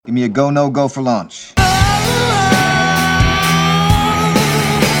Give me a go, no go for launch.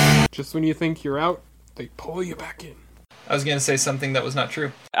 Just when you think you're out, they pull you back in. I was going to say something that was not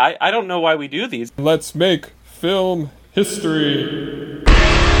true. I don't know why we do these. Let's make film history.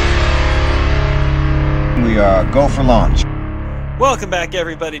 We are go for launch. Welcome back,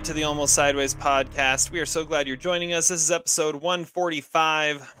 everybody, to the Almost Sideways podcast. We are so glad you're joining us. This is episode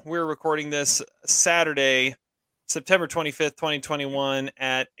 145. We're recording this Saturday, September 25th, 2021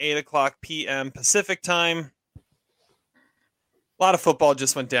 at 8 o'clock p.m. Pacific time. A lot of football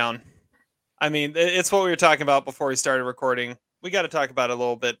just went down. I mean, it's what we were talking about before we started recording. We got to talk about it a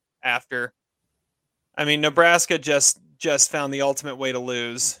little bit after. I mean, Nebraska just found the ultimate way to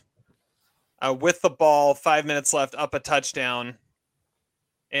lose. With the ball, 5 minutes left, up a touchdown.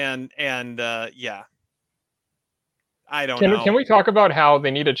 And yeah. I don't know. Can we talk about how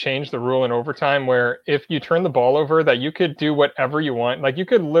they need to change the rule in overtime where if you turn the ball over that you could do whatever you want? Like you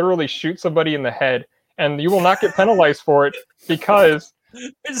could literally shoot somebody in the head and you will not get penalized for it because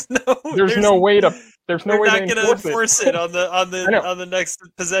there's no way to enforce it on the next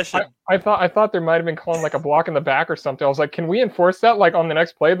possession. I thought there might have been calling like a block in the back or something. I was like, can we enforce that? Like on the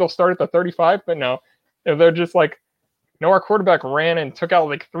next play, they'll start at the 35, but no, they're just like, no, our quarterback ran and took out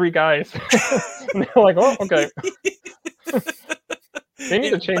like 3 guys. And they're like, oh, okay. They need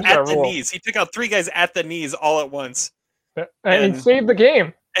to change that rule. Knees. He took out 3 guys at the knees all at once. And he saved the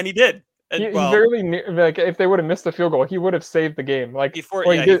game. And he did. He barely knew, like if they would have missed the field goal, he would have saved the game. Like he forced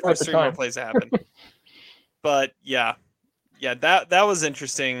 3 more plays to happen. But yeah, that was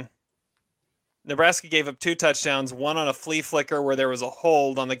interesting. Nebraska gave up 2 touchdowns, one on a flea flicker where there was a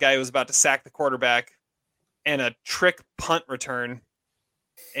hold on the guy who was about to sack the quarterback, and a trick punt return.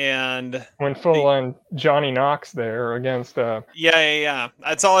 And when full on Johnny Knox there against yeah.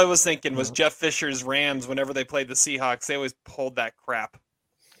 That's all I was thinking was Jeff Fisher's Rams. Whenever they played the Seahawks, they always pulled that crap.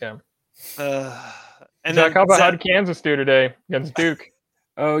 Yeah. And Zach, how did Kansas do today against Duke?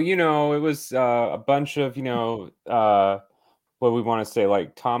 Oh, it was a bunch of what we want to say,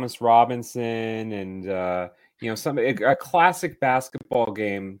 like Thomas Robinson and a classic basketball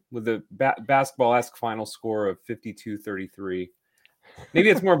game with a basketball-esque final score of 52-33. Maybe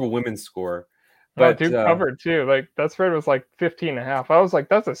it's more of a women's score. But Duke covered too. Like that spread was like 15.5. I was like,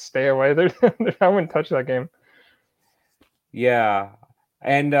 that's a stay away. I wouldn't touch that game. Yeah.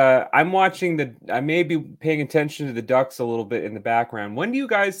 And I'm watching I may be paying attention to the Ducks a little bit in the background. When do you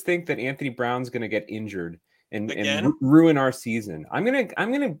guys think that Anthony Brown's going to get injured and ruin our season? I'm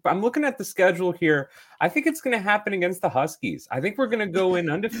looking at the schedule here. I think it's going to happen against the Huskies. I think we're going to go in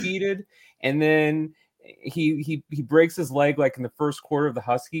undefeated, and then he breaks his leg like in the first quarter of the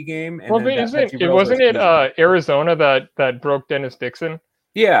Husky game. And wasn't it Arizona that broke Dennis Dixon?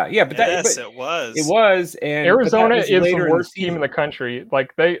 Yeah, but it was. It was, and Arizona is the worst team in the country.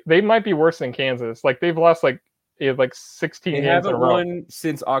 Like they might be worse than Kansas. Like they've lost like 16 games in a row. They haven't won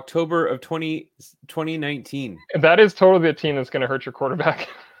since October of 2019. That is totally the team that's going to hurt your quarterback.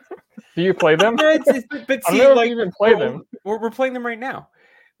 Do you play them? But see, I don't even play them. We're playing them right now.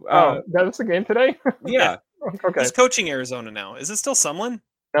 That's the game today? Yeah. Okay. Who's coaching Arizona now? Is it still Sumlin?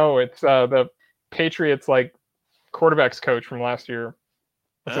 No, it's the Patriots like quarterback's coach from last year.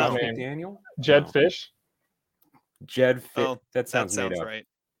 What's his name? Daniel? Jed Fish? Jed Fish. Oh, that sounds right.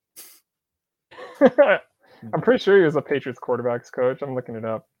 I'm pretty sure he was a Patriots quarterback's coach. I'm looking it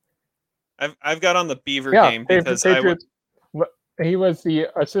up. I've got on the Beaver game because he was the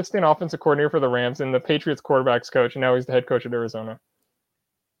assistant offensive coordinator for the Rams and the Patriots quarterback's coach, and now he's the head coach at Arizona.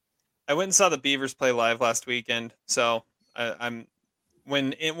 I went and saw the Beavers play live last weekend, so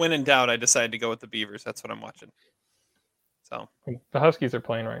when in doubt, I decided to go with the Beavers. That's what I'm watching. So the Huskies are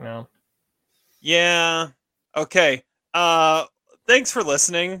playing right now. Yeah. Okay. Thanks for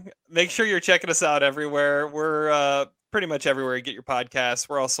listening. Make sure you're checking us out everywhere. We're pretty much everywhere you get your podcasts.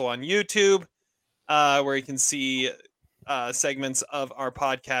 We're also on YouTube, where you can see segments of our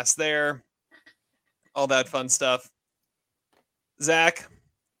podcast there. All that fun stuff. Zach,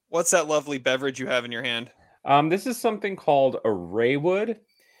 what's that lovely beverage you have in your hand? This is something called a Raywood,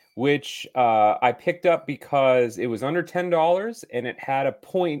 which I picked up because it was under $10 and it had a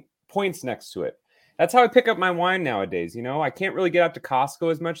points next to it. That's how I pick up my wine nowadays. I can't really get out to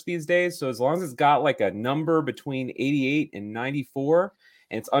Costco as much these days. So as long as it's got like a number between 88 and 94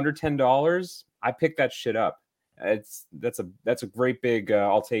 and it's under $10, I pick that shit up. That's a great big,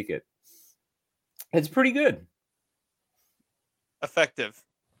 I'll take it. It's pretty good. Effective.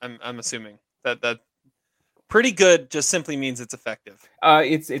 I'm assuming that pretty good just simply means it's effective.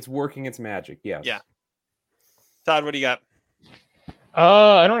 It's working its magic. Yes. Yeah. Todd, what do you got?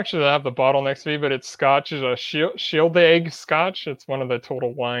 I don't actually have the bottle next to me, but it's Scotch. It's a Shield Egg Scotch. It's one of the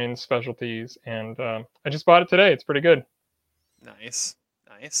Total Wine specialties, and I just bought it today. It's pretty good. Nice.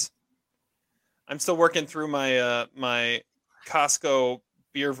 I'm still working through my my Costco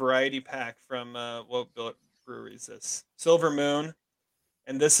beer variety pack from what brewery is this? Silver Moon,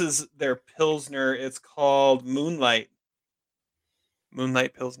 and this is their Pilsner. It's called Moonlight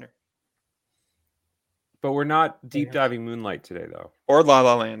Pilsner, But we're not deep diving Moonlight today, though. or La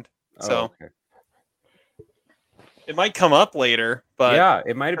La Land. Oh, So okay. it might come up later, but Yeah,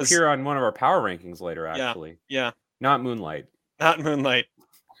 it might appear on one of our power rankings later, actually. yeah, Not Moonlight. not Moonlight.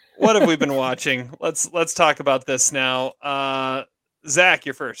 What have we been watching? Let's talk about this now. Zach,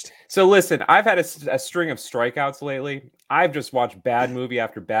 you're first. So listen, I've had a string of strikeouts lately. I've just watched bad movie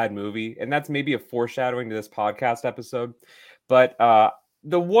after bad movie, and that's maybe a foreshadowing to this podcast episode. But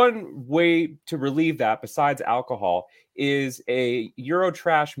the one way to relieve that, besides alcohol, is a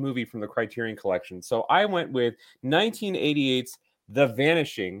Eurotrash movie from the Criterion Collection. So I went with 1988's The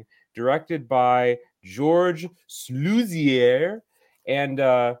Vanishing, directed by Georges Sluzier, and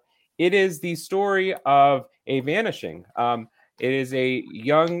it is the story of a vanishing. It is a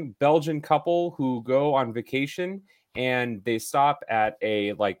young Belgian couple who go on vacation, and they stop at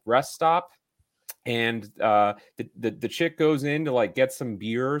a rest stop, and the chick goes in to get some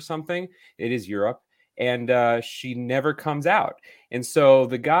beer or something. It is Europe, and she never comes out. And so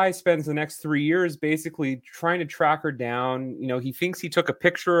the guy spends the next 3 years basically trying to track her down. You know, he thinks he took a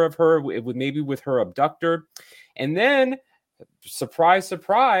picture of her with her abductor, and then, surprise,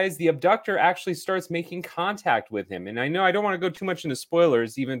 surprise, the abductor actually starts making contact with him. And I know I don't want to go too much into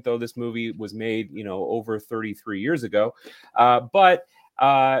spoilers, even though this movie was made, over 33 years ago. But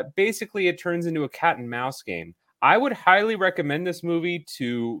basically, it turns into a cat and mouse game. I would highly recommend this movie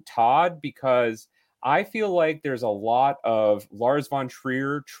to Todd because I feel like there's a lot of Lars von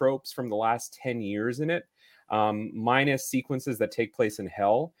Trier tropes from the last 10 years in it, minus sequences that take place in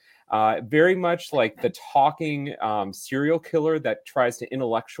hell. Very much like the talking serial killer that tries to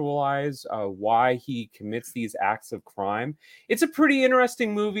intellectualize why he commits these acts of crime. It's a pretty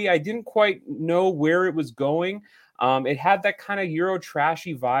interesting movie. I didn't quite know where it was going. It had that kind of Euro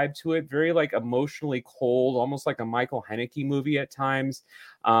trashy vibe to it, very emotionally cold, almost like a Michael Haneke movie at times,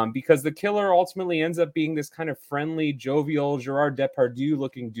 because the killer ultimately ends up being this kind of friendly, jovial, Gerard Depardieu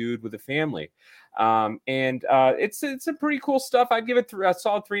looking dude with a family. It's a pretty cool stuff. I'd give it a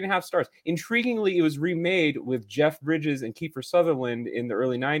solid 3.5 stars. Intriguingly, it was remade with Jeff Bridges and Kiefer Sutherland in the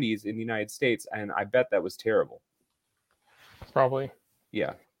early 90s in the United States, and I bet that was terrible. Probably.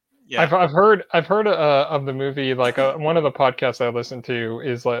 Yeah. Yeah. I've heard of the movie. One of the podcasts I listen to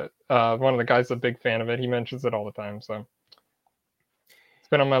is one of the guys a big fan of it. He mentions it all the time, so it's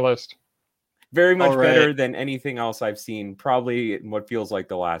been on my list. Very much better than anything else I've seen, probably in what feels like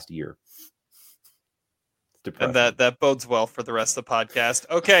the last year. And that bodes well for the rest of the podcast.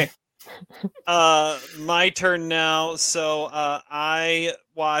 Okay. My turn now. So I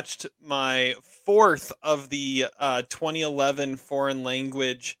watched my fourth of the 2011 foreign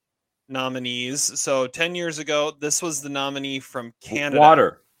language nominees. So 10 years ago, this was the nominee from Canada.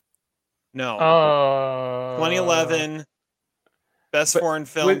 Water. No. 2011 best foreign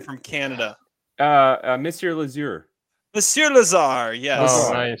film from Canada. Monsieur Lazare. Monsieur Lazare, yes.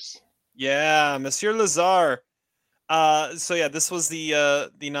 Oh, nice. Yeah, Monsieur Lazare. So yeah, this was the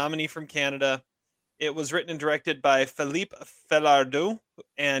nominee from Canada. It was written and directed by Philippe Falardeau,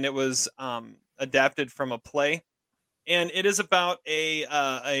 and it was adapted from a play. And it is about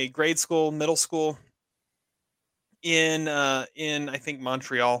a grade school, middle school in I think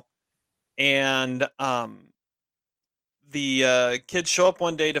Montreal, and the kids show up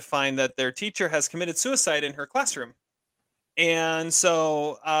one day to find that their teacher has committed suicide in her classroom. And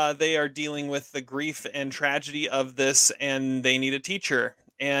so they are dealing with the grief and tragedy of this, and they need a teacher.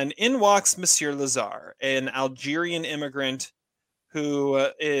 And in walks Monsieur Lazare, an Algerian immigrant who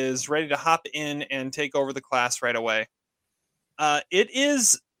is ready to hop in and take over the class right away.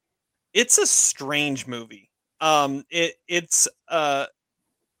 It's a strange movie. It's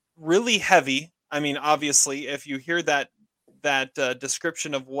really heavy. I mean, obviously, if you hear that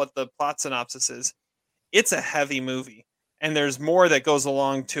description of what the plot synopsis is, it's a heavy movie. And there's more that goes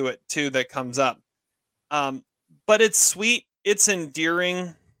along to it too that comes up. But it's sweet. It's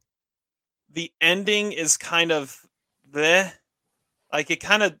endearing. The ending is kind of bleh.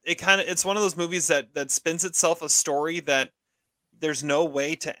 It's one of those movies that spins itself a story that there's no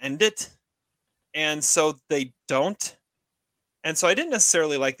way to end it. And so they don't. And so I didn't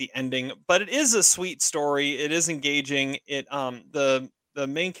necessarily like the ending, but it is a sweet story. It is engaging. The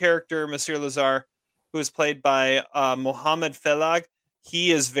main character, Monsieur Lazare, who is played by Mohamed Felag,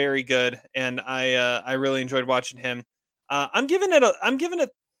 he is very good, and I really enjoyed watching him. I'm giving it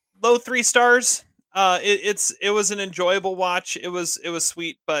low 3 stars. It was an enjoyable watch. It was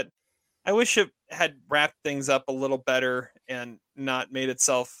sweet, but I wish it had wrapped things up a little better and not made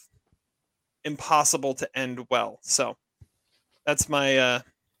itself impossible to end well. So that's my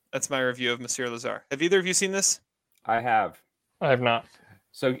review of Monsieur Lazare. Have either of you seen this? I have. I have not.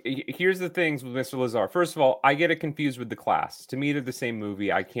 So here's the things with Mr. Lazare. First of all, I get it confused with The Class. To me, they're the same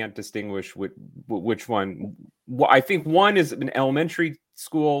movie. I can't distinguish which one. I think one is in elementary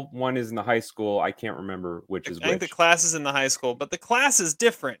school, one is in the high school. I can't remember which is which. I think The Class is in the high school, but The Class is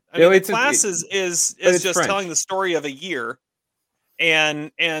different. I mean, The Class is just French. Telling the story of a year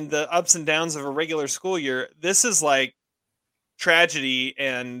and the ups and downs of a regular school year. This is like tragedy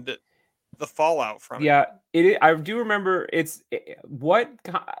and the fallout from it. I do remember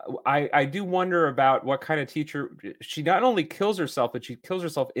I do wonder about what kind of teacher she not only kills herself, but she kills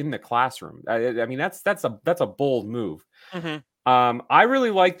herself in the classroom. I mean, that's a bold move. Mm-hmm. I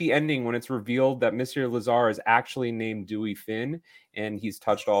really like the ending when it's revealed that Monsieur Lazare is actually named Dewey Finn and he's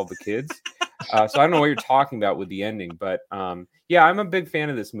touched all the kids. So I don't know what you're talking about with the ending, but yeah, I'm a big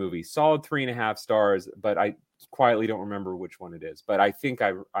fan of this movie. Solid 3.5 stars, but I quietly don't remember which one it is. But I think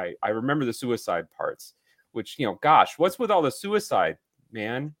I remember the suicide parts, which, gosh, what's with all the suicide,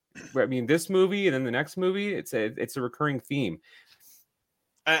 man? I mean, this movie and then the next movie, it's a recurring theme.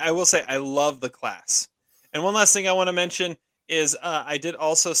 I will say I love The Class. And one last thing I want to mention is I did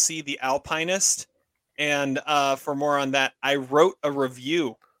also see The Alpinist. And for more on that, I wrote a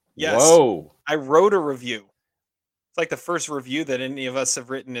review. Yes. Whoa. I wrote a review. It's like the first review that any of us have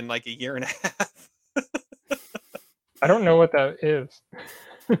written in like a year and a half. I don't know what that is.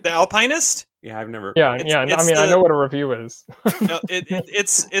 The Alpinist? Yeah, I've never. Yeah. I mean, I know what a review is. No,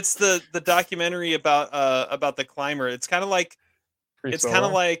 it's the documentary about the climber. It's kind of like Free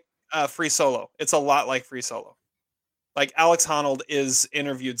Solo. It's a lot like Free Solo. Like Alex Honnold is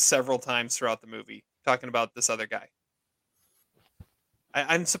interviewed several times throughout the movie talking about this other guy.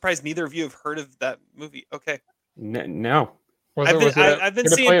 I'm surprised neither of you have heard of that movie. Okay. No. I've been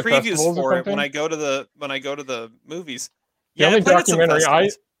seeing previews for it when I go to the movies. The only documentary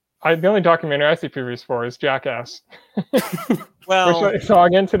I see previews for is Jackass. Well, which I saw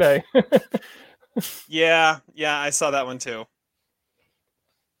again today. yeah, I saw that one too.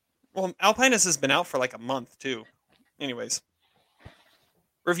 Well, Alpinus has been out for like a month too. Anyways,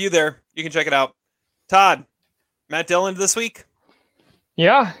 review there. You can check it out. Todd, Matt Dillon this week?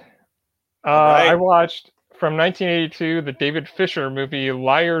 Yeah. Right. I watched from 1982 the David Fisher movie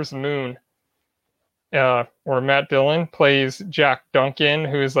Liar's Moon, where Matt Dillon plays Jack Duncan,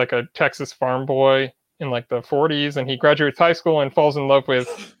 who is like a Texas farm boy in like the 40s, and he graduates high school and falls in love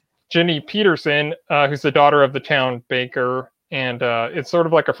with Jenny Peterson, who's the daughter of the town baker, and it's sort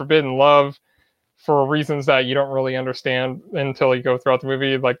of like a forbidden love for reasons that you don't really understand until you go throughout the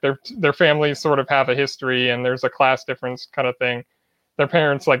movie. Like their families sort of have a history, and there's a class difference kind of thing. Their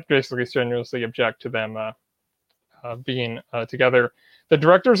parents like basically strenuously object to them being together. The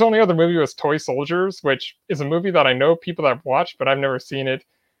director's only other movie was Toy Soldiers, which is a movie that I know people that have watched, but I've never seen it.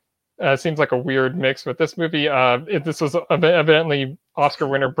 Seems like a weird mix with this movie. This was evidently Oscar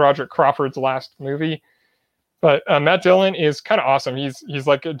winner Broderick Crawford's last movie. But Matt Dillon is kind of awesome. He's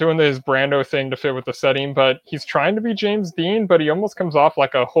like doing his Brando thing to fit with the setting, but he's trying to be James Dean, but he almost comes off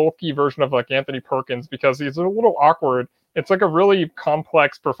like a hulky version of like Anthony Perkins because he's a little awkward. It's like a really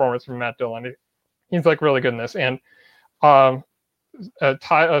complex performance from Matt Dillon. He's like really good in this. And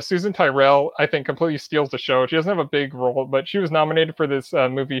Susan Tyrrell, I think, completely steals the show. She doesn't have a big role, but she was nominated for this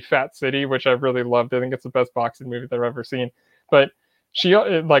movie Fat City, which I really loved. I think it's the best boxing movie that I've ever seen. But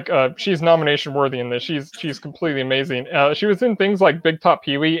she's nomination worthy in this. She's completely amazing. She was in things like Big Top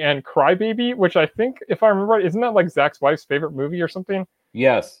Pee-wee and Crybaby, which I think, if I remember right, isn't that like Zach's wife's favorite movie or something?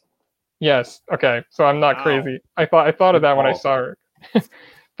 Yes. Okay. So I'm not crazy. I thought of that when I saw her.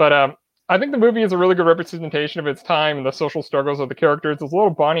 But I think the movie is a really good representation of its time and the social struggles of the characters. It's a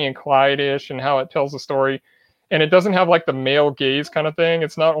little Bonnie and Clyde-ish and how it tells the story. And it doesn't have like the male gaze kind of thing.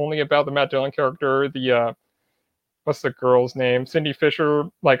 It's not only about the Matt Dillon character, the what's the girl's name? Cindy Fisher,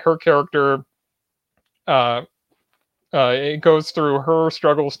 like her character, it goes through her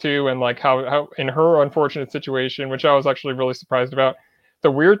struggles too, and like how in her unfortunate situation, which I was actually really surprised about.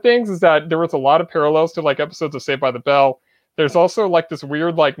 The weird things is that there was a lot of parallels to like episodes of Saved by the Bell. There's also like this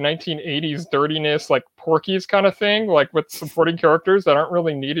weird like 1980s dirtiness, like Porky's kind of thing, like with supporting characters that aren't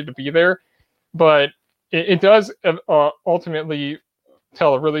really needed to be there. But it does ultimately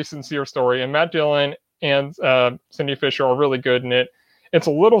tell a really sincere story, and Matt Dillon and Cindy Fisher are really good in it. It's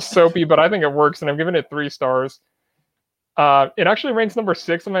a little soapy, but I think it works, and I'm giving it 3 stars. It actually ranks number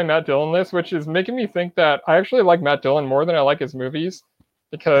 6 on my Matt Dillon list, which is making me think that I actually like Matt Dillon more than I like his movies,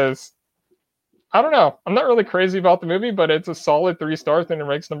 because I don't know. I'm not really crazy about the movie, but it's a solid 3 stars and it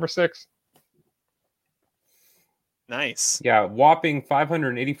ranks number 6. Nice. Yeah, whopping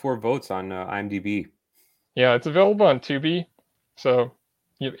 584 votes on IMDb. Yeah, it's available on Tubi, so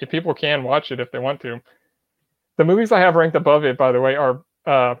if people can watch it if they want to. The movies I have ranked above it, by the way, are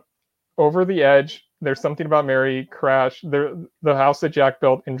Over the Edge, There's Something About Mary, Crash, The House That Jack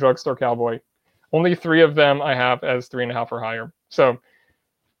Built, and Drugstore Cowboy. Only 3 of them I have as 3.5 or higher. So,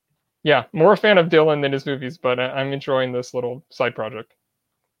 yeah, more a fan of Dylan than his movies, but I'm enjoying this little side project.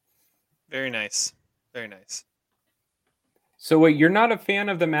 Very nice. Very nice. So wait, you're not a fan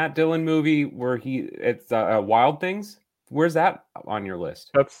of the Matt Dillon movie where it's Wild Things? Where's that on your list?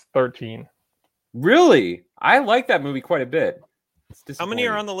 That's 13. Really? I like that movie quite a bit. How many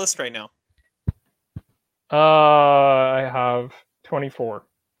are on the list right now? I have 24.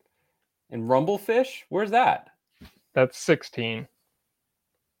 And Rumblefish? Where's that? That's 16.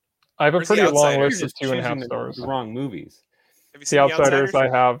 I have Where's a The pretty long Outsiders? list of You're just 2.5 choosing stars. the wrong movies. Have you The seen Outsiders, I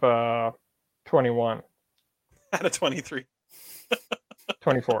have 21. Out of 23.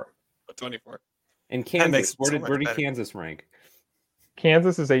 24. 24. And makes Kansas, it where so did much better. Kansas rank?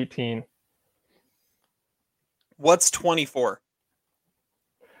 Kansas is 18. What's 24?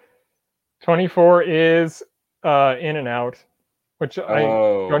 24 is In and Out, which I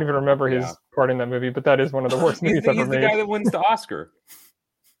Oh, don't even remember his yeah. part in that movie, but that is one of the worst He's movies the ever guy made. that wins the Oscar.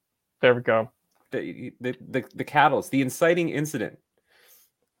 There we go. The catalyst, the inciting incident.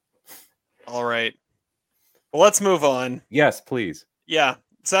 All right. Well, let's move on. Yes, please. Yeah.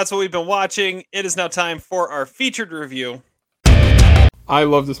 So that's what we've been watching. It is now time for our featured review. I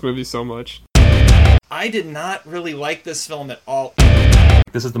love this movie so much. I did not really like this film at all.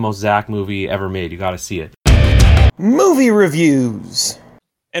 This is the most Zach movie ever made. You got to see it. Movie reviews.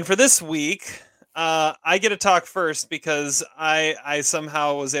 And for this week, I get to talk first because I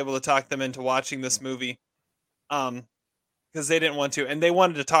somehow was able to talk them into watching this movie. Because they didn't want to, and they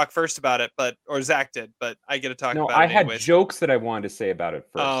wanted to talk first about it, or Zach did, but I get to talk about it. I had anyways. jokes that I wanted to say about it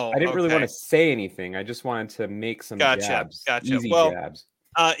first. Oh, I didn't really okay. want to say anything. I just wanted to make some jabs. Gotcha. Easy Well, jabs.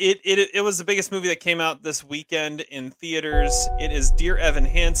 It was the biggest movie that came out this weekend in theaters. It is Dear Evan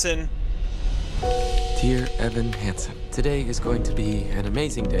Hansen. Dear Evan Hansen, today is going to be an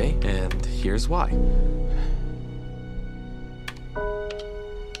amazing day, and here's why.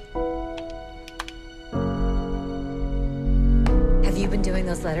 Have you been doing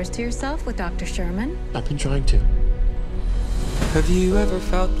those letters to yourself with Dr. Sherman? I've been trying to. Have you ever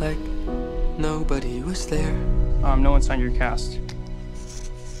felt like nobody was there? No one signed your cast.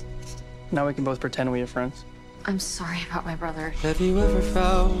 Now we can both pretend we are friends. I'm sorry about my brother. Have you ever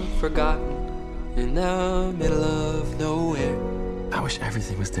felt forgotten in the middle of nowhere? I wish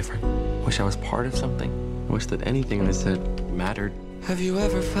everything was different. Wish I was part of something. I wish that anything I said mattered. Have you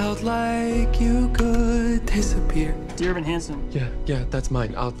ever felt like you could disappear? Dear Evan Hansen. Yeah, that's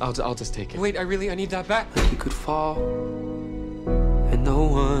mine. I'll just take it. Wait, I need that back. Like you could fall, and no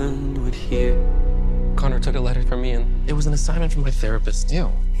one would hear. Connor took a letter from me, and it was an assignment from my therapist.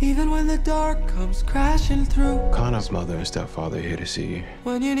 Ew. Even when the dark comes crashing through. Connor's mother and stepfather are here to see you.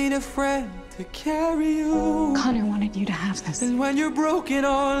 When you need a friend to carry you. Connor wanted you to have this. And when you're broken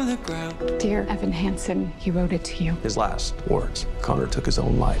on the ground. Dear Evan Hansen, he wrote it to you. His last words, Connor took his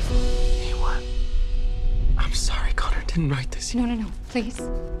own life. Hey, what? I'm sorry, Connor didn't write this. No, please.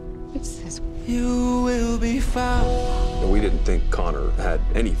 It says, You will be found. We didn't think Connor had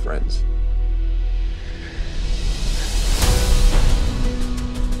any friends.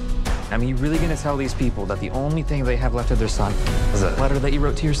 I mean, you really gonna tell these people that the only thing they have left of their son is a letter that you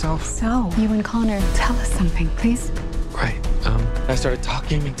wrote to yourself? so, you and Connor, tell us something, please. Right. I started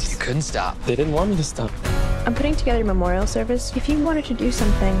talking and you couldn't stop. They didn't want me to stop. I'm putting together a memorial service. If you wanted to do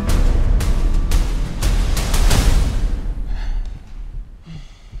something.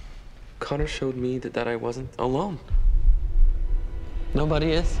 Connor showed me that I wasn't alone.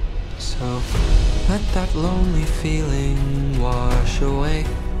 Nobody is. So, let that lonely feeling wash away.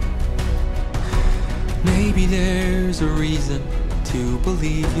 Maybe there's a reason to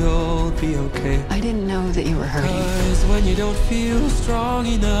believe you'll be okay. I didn't know that you were hurting. 'Cause when you don't feel strong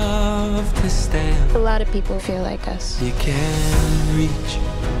enough to stand, A lot of people feel like us. you can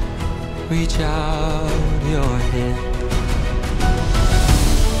reach out your hand.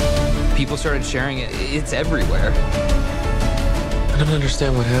 People started sharing it. It's everywhere. I don't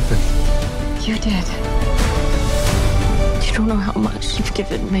understand what happened. You did. You don't know how much you've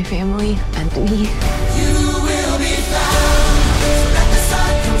given my family and me. You will be found. So let the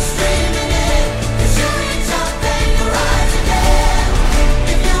sun come streaming in. 'Cause you reach up and you rise.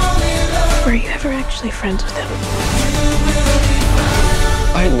 actually friends with him.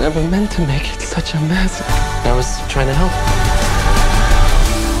 I never meant to make it such a mess. I was trying to help.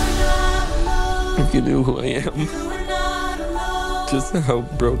 If you knew who I am, just how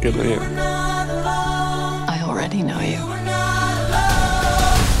broken I am. I already know you.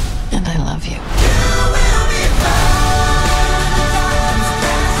 And I love you.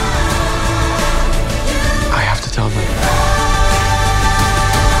 I have to tell them.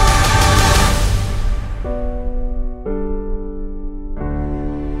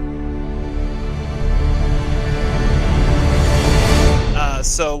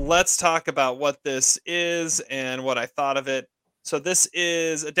 So let's talk about what this is and what I thought of it. So this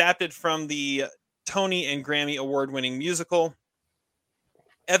is adapted from the Tony and Grammy award-winning musical.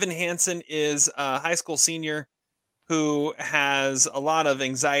 Evan Hansen is a high school senior who has a lot of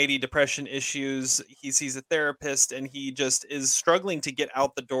anxiety, depression issues. He sees a therapist and he just is struggling to get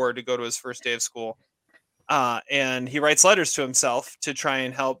out the door to go to his first day of school. And he writes letters to himself to try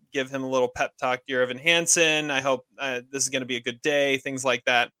and help give him a little pep talk. Dear Evan Hansen, I hope this is going to be a good day, things like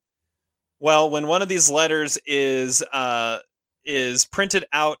that. Well, when one of these letters is printed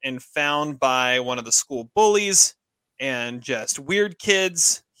out and found by one of the school bullies and just weird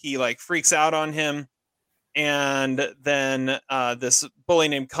kids, he like freaks out on him. And then this bully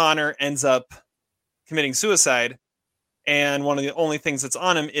named Connor ends up committing suicide. And one of the only things that's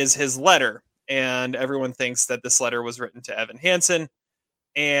on him is his letter. And everyone thinks that this letter was written to Evan Hansen.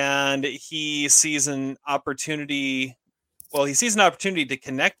 And he sees an opportunity. Well, he sees an opportunity to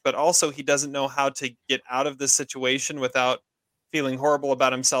connect, but also he doesn't know how to get out of this situation without feeling horrible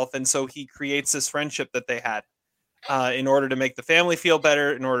about himself. And so he creates this friendship that they had in order to make the family feel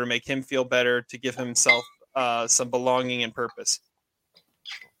better, in order to make him feel better, to give himself some belonging and purpose.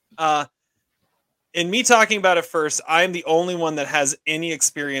 In me talking about it first, I'm the only one that has any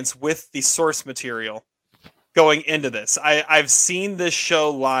experience with the source material going into this. I've seen this show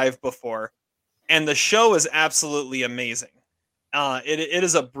live before, and the show is absolutely amazing. It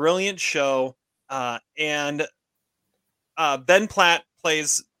is a brilliant show, and Ben Platt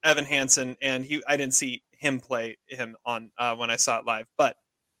plays Evan Hansen, and I didn't see him play him on when I saw it live, but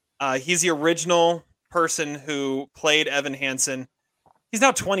he's the original person who played Evan Hansen. He's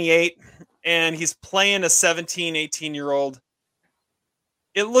now 28. And he's playing a 17, 18-year-old.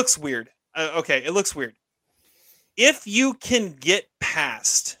 It looks weird. It looks weird. If you can get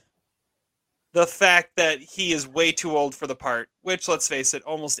past the fact that he is way too old for the part, which, let's face it,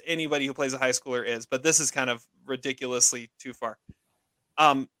 almost anybody who plays a high schooler is, but this is kind of ridiculously too far.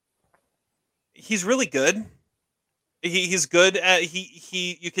 He's really good. He's good at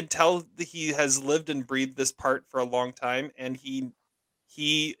you can tell that he has lived and breathed this part for a long time, and he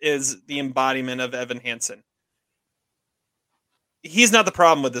is the embodiment of Evan Hansen. He's not the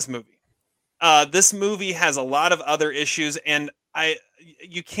problem with this movie. This movie has a lot of other issues, and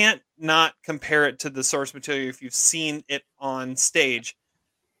you can't not compare it to the source material if you've seen it on stage.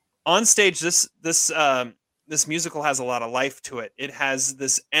 On stage, this musical has a lot of life to it. It has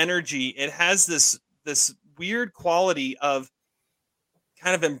this energy. It has this weird quality of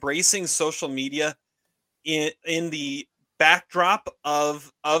kind of embracing social media in the backdrop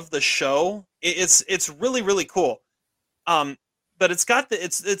of the show. It's really, really cool. But it's got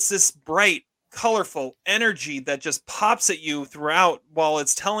it's this bright, colorful energy that just pops at you throughout while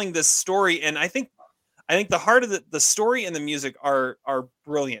it's telling this story. And I think the heart of the story and the music are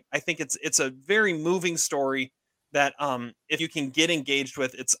brilliant. I think it's a very moving story that if you can get engaged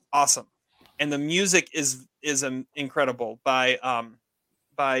with, it's awesome. And the music is incredible by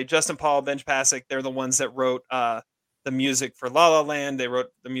Justin Paul, Benj Pasek. They're the ones that wrote the music for La La Land. They wrote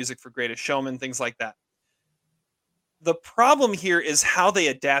the music for Greatest Showman, things like that. The problem here is how they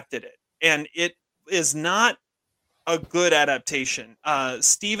adapted it. And it is not a good adaptation.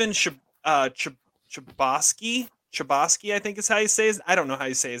 Steven Chbosky, I think is how you say I don't know how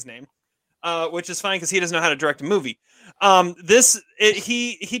you say his name, which is fine because he doesn't know how to direct a movie.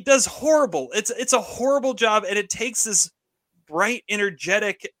 He does horrible. It's a horrible job, and it takes this bright,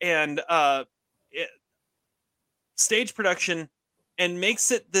 energetic, and stage production and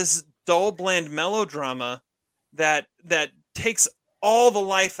makes it this dull, bland melodrama that takes all the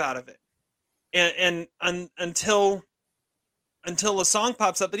life out of it. And until a song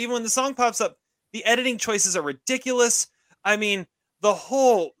pops up, but even when the song pops up, the editing choices are ridiculous. I mean, the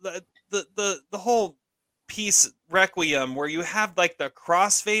whole piece Requiem, where you have like the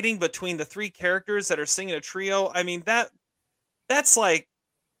crossfading between the three characters that are singing a trio. I mean, that's like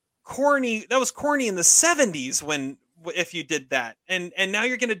corny. That was corny in the 70s if you did that, and now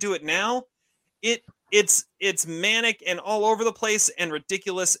you're going to do it now. It's manic and all over the place and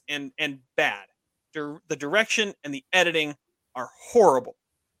ridiculous and bad. the direction and the editing are horrible.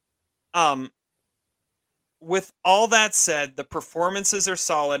 With all that said, the performances are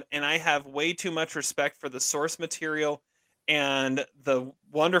solid, and I have way too much respect for the source material and the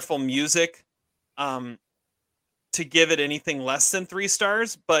wonderful music to give it anything less than 3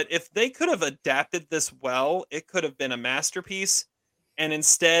 stars. But if they could have adapted this well, it could have been a masterpiece. And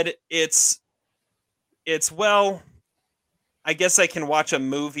instead, it's well, I guess I can watch a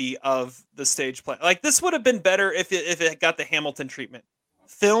movie of the stage play. Like, this would have been better if it got the Hamilton treatment.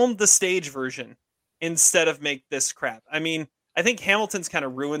 Film the stage version instead of make this crap. I mean, I think Hamilton's kind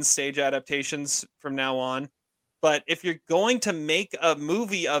of ruined stage adaptations from now on. But if you're going to make a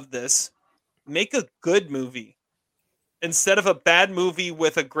movie of this, make a good movie instead of a bad movie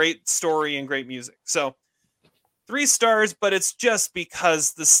with a great story and great music. So 3 stars, but it's just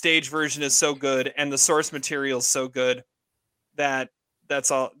because the stage version is so good and the source material is so good that's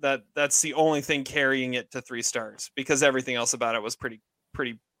the only thing carrying it to 3 stars, because everything else about it was pretty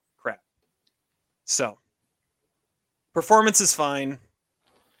crap. So performance is fine,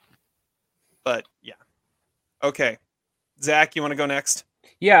 but yeah. Okay. Zach, you want to go next?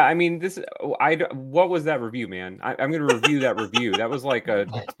 Yeah, I mean, what was that review, man? I'm going to review that review. That was like a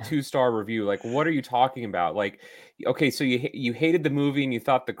 2-star review. Like, what are you talking about? Like, okay, so you hated the movie and you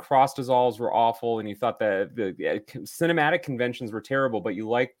thought the cross dissolves were awful and you thought the cinematic conventions were terrible, but you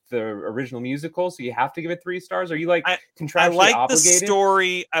liked the original musical, so you have to give it 3 stars? Are you like contractually I like obligated? The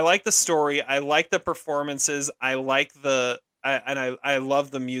story. I like the story. I like the performances. I like I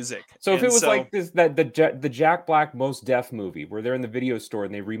love the music. So if it was like this, the Jack Black Most Def movie where they're in the video store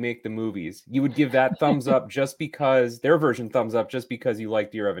and they remake the movies, you would give that thumbs up just because their version thumbs up just because you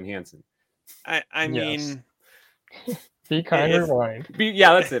like Dear Evan Hansen. I mean, Be kind, rewind.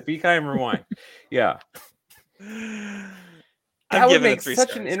 Yeah, that's it. Be kind, rewind. Yeah. That would make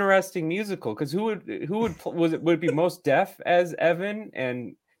such an interesting musical, because would it be Most Def as Evan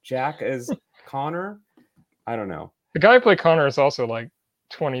and Jack as Connor? I don't know. The guy who played Connor is also like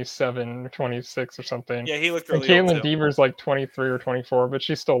 27 or 26 or something. Yeah, he looked really old. And Caitlin Deaver's like 23 or 24, but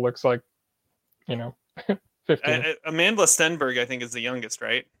she still looks like, 15. Amanda Stenberg, I think, is the youngest,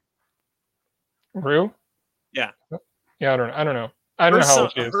 right? Rue? Yeah. Yeah, I don't know. I don't know how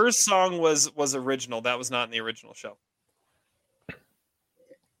old she is. Her song was original. That was not in the original show.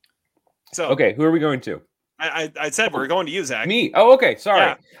 So okay, who are we going to? I said we're going to you, Zach. Me? Oh, okay. Sorry.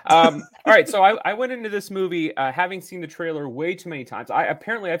 Yeah. All right. So I went into this movie having seen the trailer way too many times.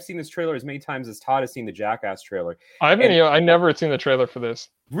 I've seen this trailer as many times as Todd has seen the Jackass trailer. I never had seen the trailer for this.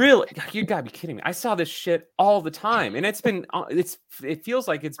 Really? You gotta be kidding me! I saw this shit all the time, and it feels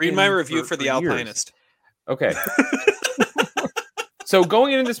like it's. Read my review for The Alpinist. Okay. So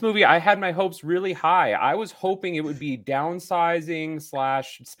going into this movie, I had my hopes really high. I was hoping it would be downsizing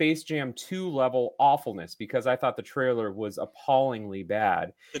 / Space Jam 2 level awfulness, because I thought the trailer was appallingly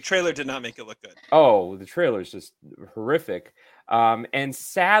bad. The trailer did not make it look good. Oh, the trailer is just horrific. And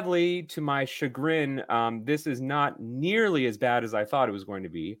sadly, to my chagrin, this is not nearly as bad as I thought it was going to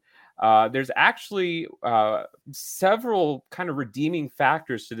be. There's actually several kind of redeeming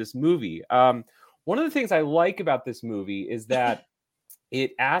factors to this movie. One of the things I like about this movie is that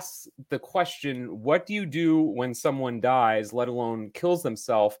it asks the question, what do you do when someone dies, let alone kills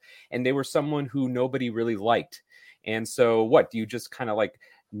themselves, and they were someone who nobody really liked? And so what, do you just kind of like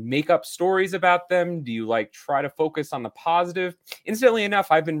make up stories about them? Do you like try to focus on the positive? Incidentally enough,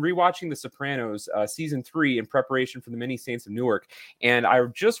 I've been rewatching The Sopranos season 3 in preparation for the Many Saints of Newark, and I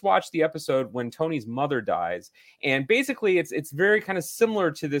just watched the episode when Tony's mother dies, and basically it's very kind of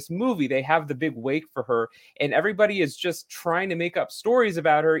similar to this movie. They have the big wake for her, and everybody is just trying to make up stories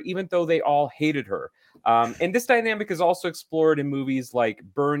about her, even though they all hated her. And this dynamic is also explored in movies like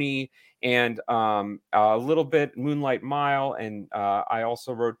Bernie and a little bit Moonlight Mile, and I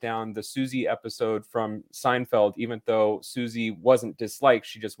also wrote down the Susie episode from Seinfeld. Even though Susie wasn't disliked,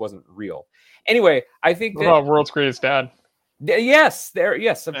 she just wasn't real. Anyway, I think what about World's Greatest Dad? Yes,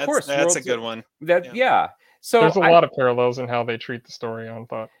 of course. That's a good one. Yeah. So there's a lot of parallels in how they treat the story on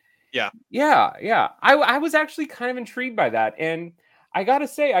thought. Yeah. I was actually kind of intrigued by that, and I gotta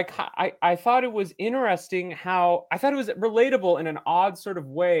say, I thought it was interesting how I thought it was relatable in an odd sort of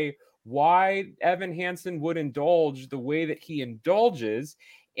way why Evan Hansen would indulge the way that he indulges.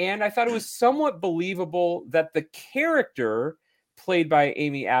 And I thought it was somewhat believable that the character played by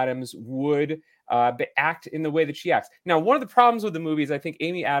Amy Adams would act in the way that she acts. Now, one of the problems with the movie is I think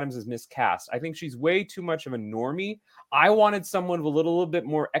Amy Adams is miscast. I think she's way too much of a normie. I wanted someone with a little bit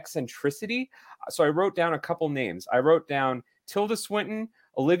more eccentricity. So I wrote down a couple names. I wrote down Tilda Swinton,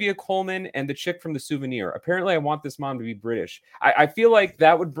 Olivia Colman, and the chick from The Souvenir. Apparently, I want this mom to be British. I feel like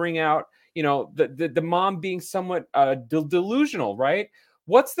that would bring out, the mom being somewhat delusional, right?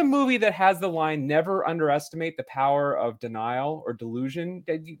 What's the movie that has the line "Never underestimate the power of denial or delusion"?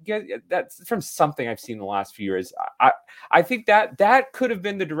 That's from something I've seen in the last few years. I think that could have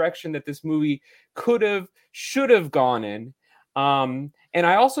been the direction that this movie should have gone in. And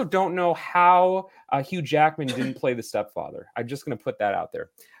I also don't know how Hugh Jackman didn't play the stepfather. I'm just going to put that out there.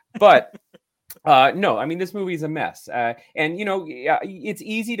 But no, I mean, this movie is a mess. And, it's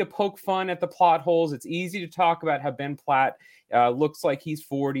easy to poke fun at the plot holes. It's easy to talk about how Ben Platt looks like he's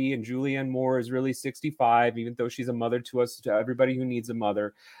 40 and Julianne Moore is really 65, even though she's a mother to us, to everybody who needs a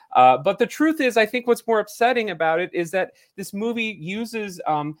mother. But the truth is, I think what's more upsetting about it is that this movie uses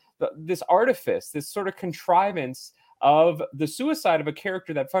this artifice, this sort of contrivance of the suicide of a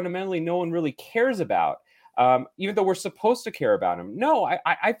character that fundamentally no one really cares about, even though we're supposed to care about him. No,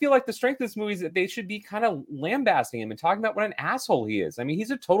 I feel like the strength of this movie is that they should be kind of lambasting him and talking about what an asshole he is. I mean, he's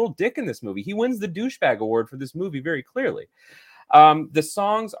a total dick in this movie. He wins the douchebag award for this movie very clearly. The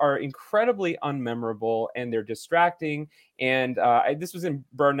songs are incredibly unmemorable and they're distracting. And this was in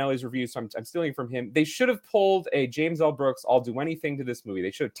Bertinelli's review, so I'm stealing from him. They should have pulled a James L. Brooks, "I'll do anything" to this movie.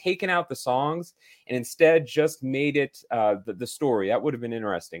 They should have taken out the songs and instead just made it the story. That would have been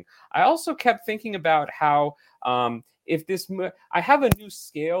interesting. I also kept thinking about how I have a new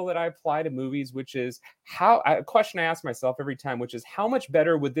scale that I apply to movies, which is a question I ask myself every time, which is how much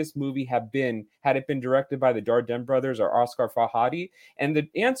better would this movie have been had it been directed by the Dardenne brothers or Oscar Fahadi? And the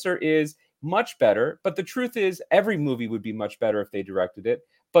answer is much better. But the truth is, every movie would be much better if they directed it.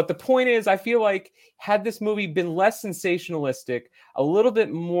 But the point is, I feel like had this movie been less sensationalistic, a little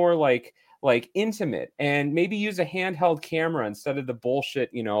bit more like intimate, and maybe use a handheld camera instead of the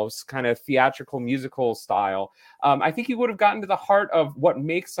bullshit, kind of theatrical musical style, I think you would have gotten to the heart of what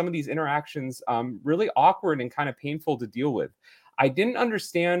makes some of these interactions really awkward and kind of painful to deal with. I didn't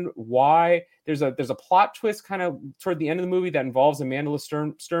understand why there's a plot twist kind of toward the end of the movie that involves Amanda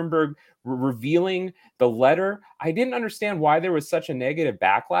Sternberg revealing the letter. I didn't understand why there was such a negative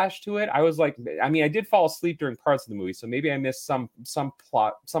backlash to it. I was like, I did fall asleep during parts of the movie, so maybe I missed some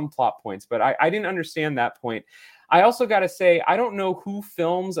plot points, but I didn't understand that point. I also got to say, I don't know who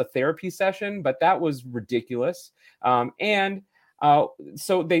films a therapy session, but that was ridiculous.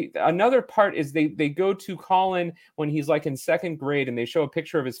 So another part is they go to Colin when he's like in second grade and they show a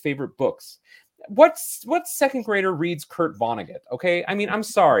picture of his favorite books. What second grader reads Kurt Vonnegut? Okay. I'm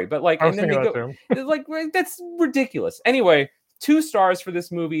sorry, but and then they go that's ridiculous. Anyway, 2 stars for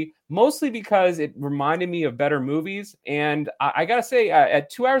this movie, mostly because it reminded me of better movies. And I gotta say,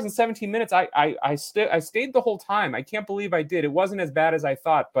 at 2 hours and 17 minutes, I stayed the whole time. I can't believe I did. It wasn't as bad as I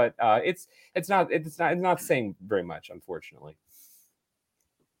thought, but it's not saying very much, unfortunately.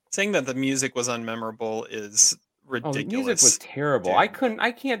 Saying that the music was unmemorable is ridiculous. The music was terrible. Dude.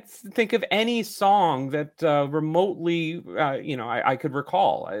 I can't think of any song that remotely, I could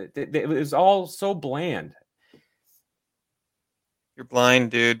recall. It was all so bland. You're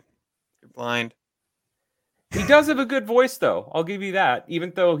blind, dude. You're blind. He does have a good voice, though. I'll give you that.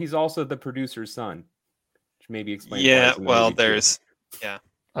 Even though he's also the producer's son, which maybe explains. Yeah, well, yeah.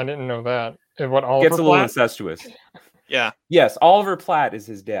 I didn't know that. And what Oliver gets a little incestuous. Yeah. Yes, Oliver Platt is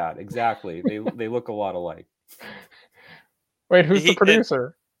his dad. Exactly. They look a lot alike. Wait, who's the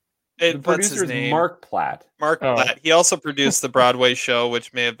producer? The producer is Mark Platt. Platt. He also produced the Broadway show,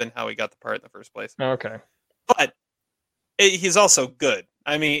 which may have been how he got the part in the first place. Okay. But he's also good.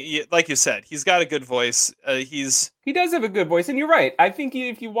 Like you said, he's got a good voice. He does have a good voice, and you're right. I think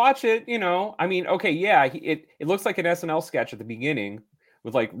if you watch it, it looks like an SNL sketch at the beginning,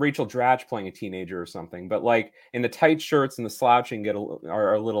 with like Rachel Dratch playing a teenager or something, but like in the tight shirts and the slouching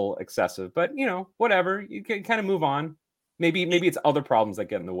are a little excessive. But whatever, you can kind of move on. Maybe it's other problems that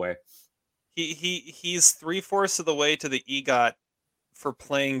get in the way. He's 3/4 of the way to the EGOT for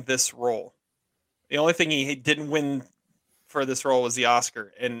playing this role. The only thing he didn't win for this role was the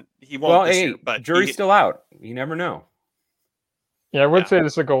Oscar, and he won't this year. But jury's still out. You never know. Yeah, I would say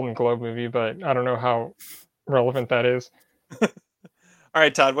this is a Golden Globe movie, but I don't know how relevant that is. All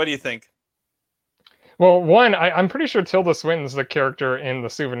right, Todd, what do you think? Well, one, I'm pretty sure Tilda Swinton's the character in The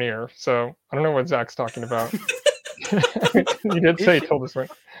Souvenir, so I don't know what Zach's talking about. You did say Tilda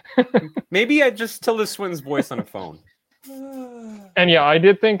Swinton. Maybe I just Tilda Swinton's voice on a phone. And yeah, I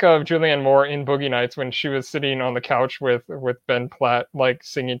did think of Julianne Moore in Boogie Nights when she was sitting on the couch with Ben Platt, like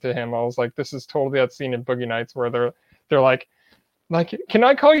singing to him. I was like, this is totally that scene in Boogie Nights where they're like, can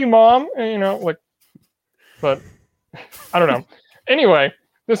I call you mom? And, but I don't know. Anyway,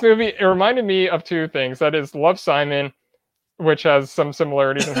 this movie, it reminded me of 2 things. That is Love, Simon, which has some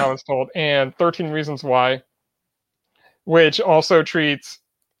similarities in how it's told, and 13 Reasons Why, which also treats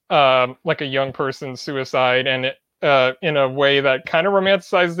like a young person's suicide, and in a way that kind of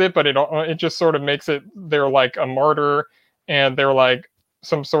romanticizes it, but it just sort of makes it they're like a martyr and they're like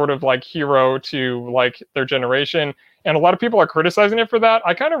some sort of like hero to like their generation. And a lot of people are criticizing it for that.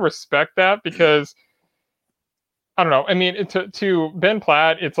 I kind of respect that because I don't know. I mean, to Ben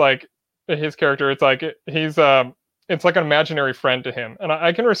Platt, it's like his character. It's like he's it's like an imaginary friend to him, and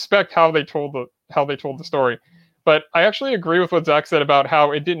I can respect how they told the story. But I actually agree with what Zach said about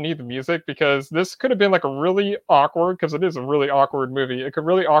how it didn't need the music, because this could have been like a really awkward, because it is a really awkward movie. It could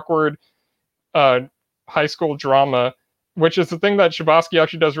really awkward high school drama, which is the thing that Chbosky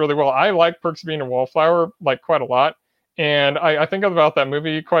actually does really well. I like Perks of Being a Wallflower like quite a lot, and I think about that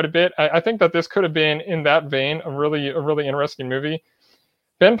movie quite a bit. I think that this could have been in that vein a really interesting movie.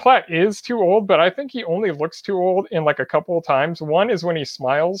 Ben Platt is too old, but I think he only looks too old in like a couple of times. One is when he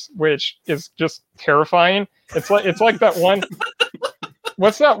smiles, which is just terrifying. It's like that one.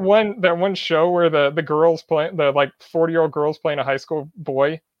 What's that one show where the girls play, the like 40-year-old girls playing a high school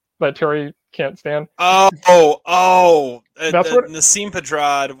boy that Terry can't stand? That's what Nassim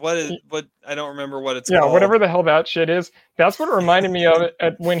Pedrad. What I don't remember what it's called. Yeah, whatever the hell that shit is. That's what it reminded me of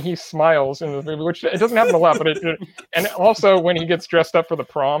when he smiles in the movie, which it doesn't happen a lot, but and also when he gets dressed up for the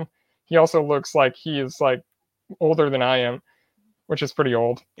prom, he also looks like he is like older than I am, which is pretty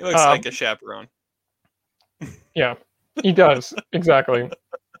old. He looks like a chaperone. Yeah, he does. Exactly.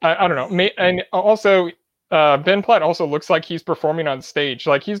 I don't know. And also, Ben Platt also looks like he's performing on stage.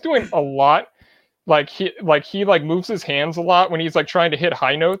 Like he's doing a lot. Like he moves his hands a lot when he's like trying to hit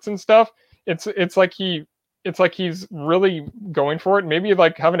high notes and stuff. It's like he's really going for it. Maybe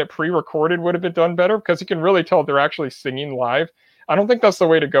like having it pre-recorded would have been done better, because you can really tell they're actually singing live. I don't think that's the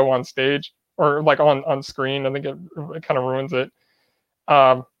way to go on stage or like on screen. I think it kind of ruins it.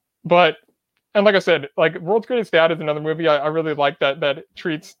 But and like I said, like World's Greatest Dad is another movie I really like that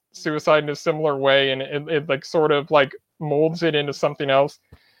treats suicide in a similar way, and it like sort of like molds it into something else.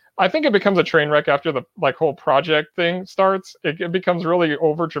 I think it becomes a train wreck after the like whole project thing starts. It becomes really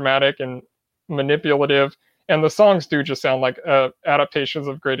over dramatic and manipulative, and the songs do just sound like adaptations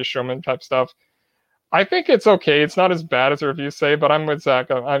of Greatest Showman type stuff. I think it's okay. It's not as bad as the reviews say, but I'm with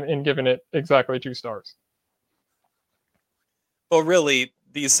Zach. I'm in giving it exactly 2 stars. Well, really,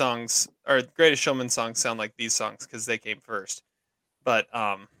 these songs, or Greatest Showman songs, sound like these songs because they came first. But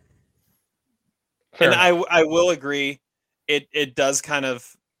and I will agree, it does kind of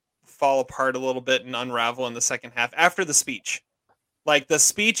fall apart a little bit and unravel in the second half after the speech. Like the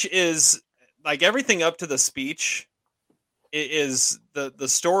speech is like everything up to the speech is the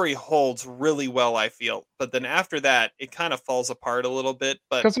story holds really well, I feel, but then after that it kind of falls apart a little bit.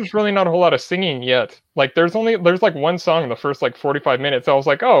 But because there's really not a whole lot of singing yet. Like there's like one song in the first like 45 minutes. I was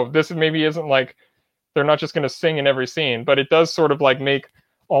like, oh, this maybe isn't like they're not just going to sing in every scene, but it does sort of like make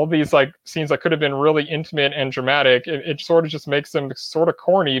all these like scenes that could have been really intimate and dramatic, it sort of just makes them sort of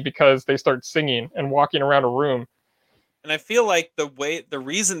corny because they start singing and walking around a room. And I feel like the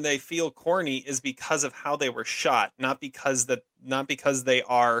reason they feel corny is because of how they were shot, not because it's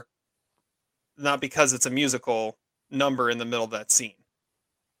a musical number in the middle of that scene.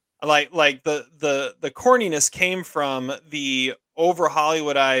 Like the corniness came from the over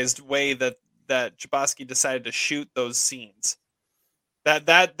Hollywoodized way that Chbosky decided to shoot those scenes.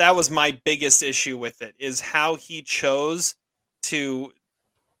 That was my biggest issue with it, is how he chose to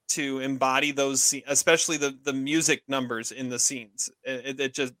embody those, especially the music numbers in the scenes.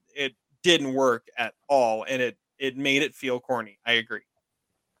 It didn't work at all, and it made it feel corny. I agree.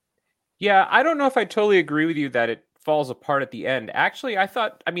 Yeah, I don't know if I totally agree with you that it falls apart at the end. Actually, I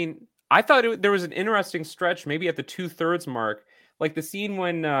thought there was an interesting stretch, maybe at the 2/3 mark, like the scene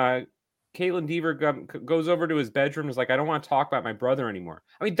when Caitlin Dever goes over to his bedroom and is like, I don't want to talk about my brother anymore.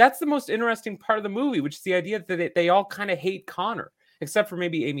 I mean, that's the most interesting part of the movie, which is the idea that they all kind of hate Connor, except for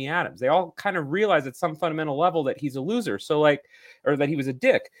maybe Amy Adams. They all kind of realize at some fundamental level that he's a loser. So like, or that he was a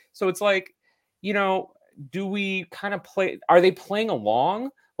dick. So it's like, do we kind of are they playing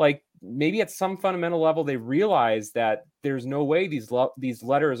along? Like maybe at some fundamental level, they realize that there's no way these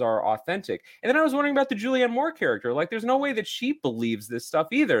letters are authentic. And then I was wondering about the Julianne Moore character. Like there's no way that she believes this stuff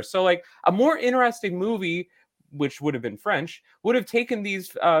either. So like a more interesting movie, which would have been French, would have taken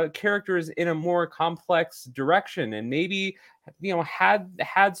these characters in a more complex direction, and maybe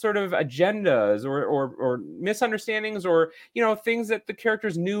had sort of agendas or misunderstandings, or things that the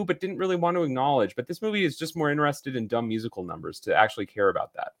characters knew but didn't really want to acknowledge. But this movie is just more interested in dumb musical numbers to actually care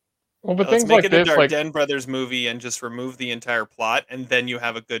about that. Well, but let's things make like it a this, Dardenne Brothers movie and just remove the entire plot, and then you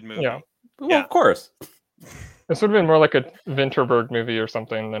have a good movie. Yeah. Well, of course. This would have been more like a Vinterberg movie or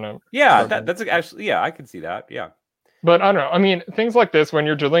something than a. Yeah, that's actually, I can see that. Yeah. But I don't know. I mean, things like this, when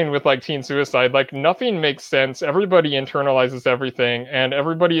you're dealing with like teen suicide, like nothing makes sense. Everybody internalizes everything, and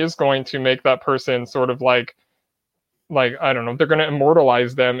everybody is going to make that person sort of like I don't know, they're going to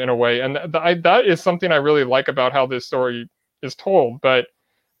immortalize them in a way, and that is something I really like about how this story is told. But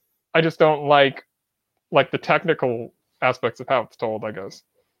I just don't like the technical aspects of how it's told, I guess.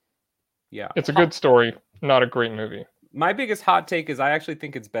 Yeah, it's a good story, not a great movie. My biggest hot take is I actually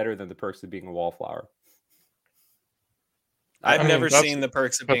think it's better than The Perks of Being a Wallflower. I've never seen The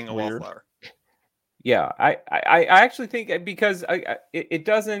Perks of Being a Wallflower. Yeah, I actually think because it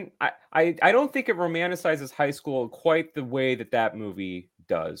doesn't. I don't think it romanticizes high school quite the way that movie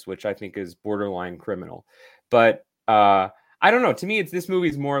does, which I think is borderline criminal. But I don't know. To me, this movie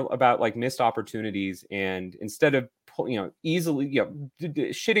is more about like missed opportunities, and instead of easily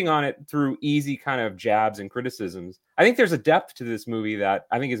shitting on it through easy kind of jabs and criticisms, I think there's a depth to this movie that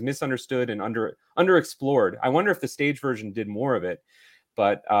I think is misunderstood and underexplored. I wonder if the stage version did more of it.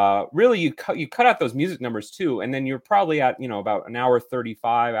 But really, you cut out those music numbers too, and then you're probably at about an hour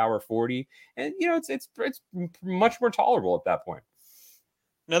 35, hour 40, and it's much more tolerable at that point.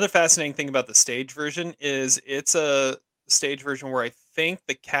 Another fascinating thing about the stage version is it's a stage version where I think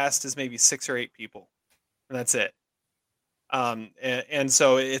the cast is maybe 6 or 8 people, and that's it. And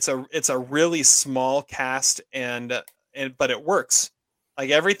so it's a really small cast, but it works. Like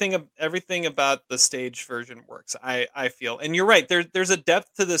everything about the stage version works, I feel. And you're right. There's a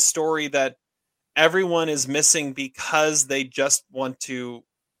depth to this story that everyone is missing because they just want to,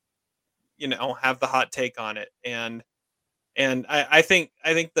 have the hot take on it. And I think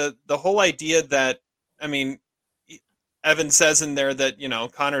the whole idea that, I mean, Evan says in there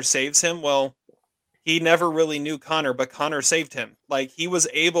that, Connor saves him. Well, he never really knew Connor, but Connor saved him. Like he was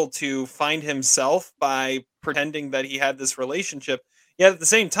able to find himself by pretending that he had this relationship. Yet at the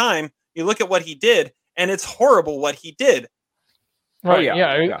same time, you look at what he did, and it's horrible what he did. Right?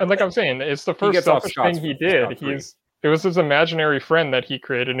 Yeah. Like I'm saying, it's the first selfish thing he did. It was his imaginary friend that he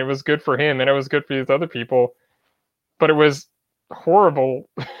created, and it was good for him, and it was good for these other people. But it was horrible,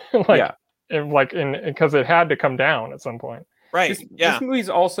 because it had to come down at some point. Right. This movie's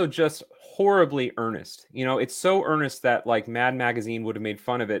also just horribly earnest. It's so earnest that like Mad Magazine would have made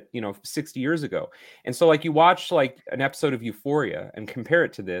fun of it, 60 years ago. And so like you watch like an episode of Euphoria and compare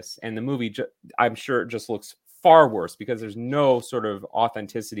it to this, and the movie, I'm sure it just looks far worse because there's no sort of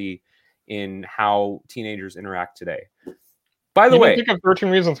authenticity in how teenagers interact today. By the way, think of 13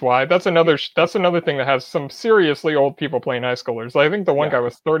 Reasons Why. That's another thing that has some seriously old people playing high schoolers. I think the one guy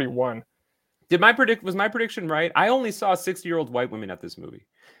was 31. Was my prediction right? I only saw 60-year-old white women at this movie.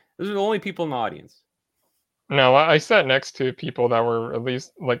 Those are the only people in the audience. No, I sat next to people that were at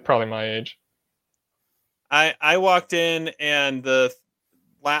least like probably my age. I walked in and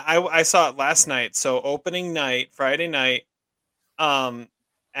I saw it last night. So opening night, Friday night,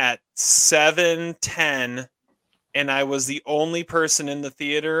 at 7:10, and I was the only person in the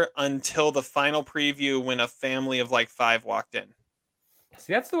theater until the final preview when a family of like 5 walked in.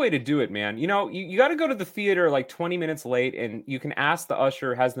 See, that's the way to do it, man. You got to go to the theater like 20 minutes late, and you can ask the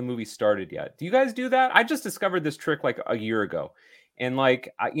usher, has the movie started yet? Do you guys do that? I just discovered this trick like a year ago. And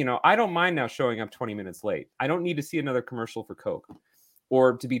like, I don't mind now showing up 20 minutes late. I don't need to see another commercial for Coke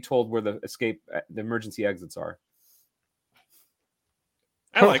or to be told where the emergency exits are.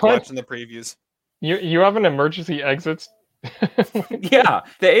 I like watching the previews. You have an emergency exits? Yeah,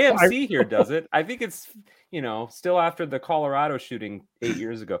 the AMC here does it. I think it's still after the Colorado shooting 8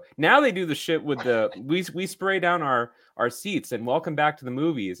 years ago. Now they do the shit with we spray down our seats and welcome back to the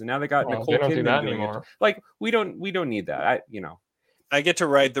movies. And now they got Nicole they don't Kidman do that doing anymore. it. Like we don't need that. I get to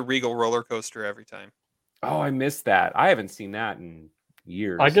ride the Regal roller coaster every time. Oh, I missed that. I haven't seen that in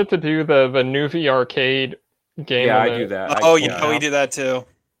years. I get to do the Nuvie arcade game. Yeah, I do that. We do that too.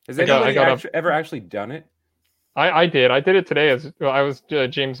 Has anybody ever actually done it? I did. I did it today as I was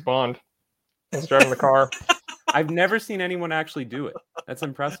James Bond. I was driving the car. I've never seen anyone actually do it. That's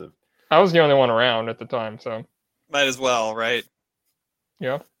impressive. I was the only one around at the time, so might as well, right?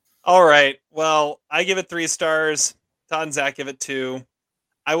 Yeah. All right. Well, I give it 3 stars. Todd and Zach give it 2.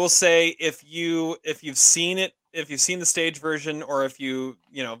 I will say if you've seen it, if you've seen the stage version, or if you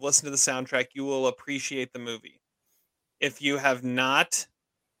listened to the soundtrack, you will appreciate the movie. If you have not,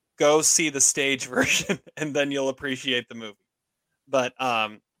 go see the stage version, and then you'll appreciate the movie. But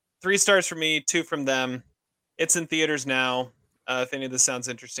 3 stars for me, 2 from them. It's in theaters now. If any of this sounds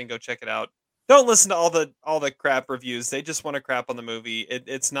interesting, go check it out. Don't listen to all the crap reviews. They just want to crap on the movie.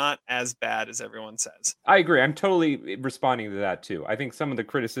 It's not as bad as everyone says. I agree. I'm totally responding to that too. I think some of the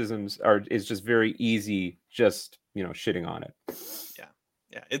criticisms is just very easy, just shitting on it.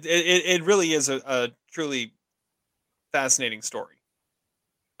 Yeah. It really is a truly fascinating story.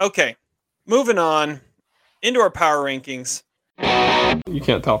 Okay, moving on into our power rankings. You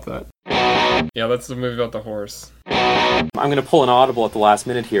can't top that. Yeah, that's the movie about the horse. I'm going to pull an audible at the last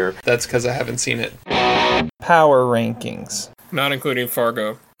minute here. That's because I haven't seen it. Power rankings. Not including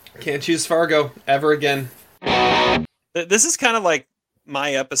Fargo. Can't choose Fargo ever again. This is kind of like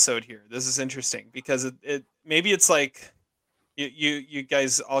my episode here. This is interesting because it maybe it's like you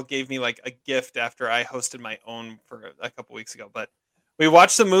guys all gave me like a gift after I hosted my own for a couple weeks ago. But we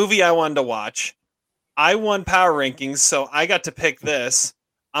watched the movie I wanted to watch. I won power rankings, so I got to pick this.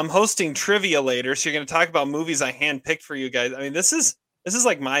 I'm hosting trivia later, so you're going to talk about movies I handpicked for you guys. I mean, this is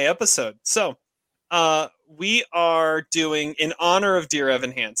like my episode. So we are doing, in honor of Dear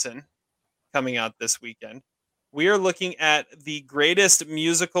Evan Hansen, coming out this weekend, we are looking at the greatest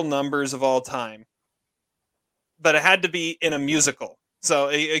musical numbers of all time. But it had to be in a musical.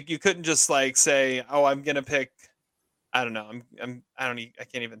 So you couldn't just like say, oh, I'm going to pick, I don't know. I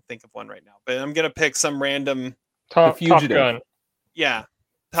can't even think of one right now, but I'm going to pick some random Top Gun. Yeah.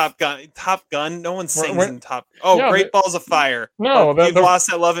 Top Gun. No one sings in Top. Oh, yeah, Great Balls of Fire. No, you've lost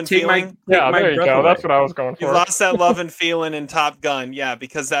that love and feeling. There you go. That's what I was going for. You've lost that love and feeling in Top Gun. Yeah,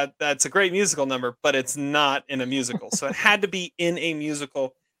 because that's a great musical number, but it's not in a musical. So it had to be in a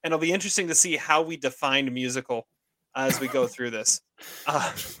musical, and it'll be interesting to see how we defined musical as we go through this.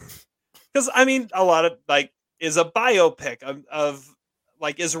 Because I mean, a lot of like is a biopic of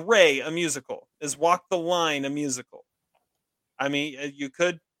like is Ray a musical? Is Walk the Line a musical? I mean, you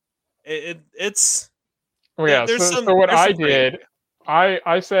could. It's. Well, yeah. So what I did,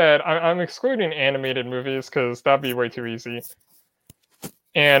 I said I'm excluding animated movies because that'd be way too easy,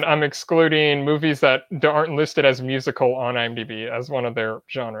 and I'm excluding movies that aren't listed as musical on IMDb as one of their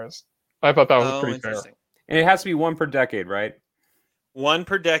genres. I thought that was pretty fair. And it has to be one per decade, right? One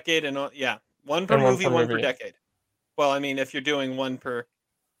per decade, and yeah, one per movie, one per decade. Well, I mean, if you're doing one per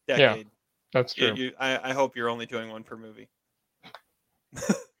decade, yeah, that's true. I hope you're only doing one per movie.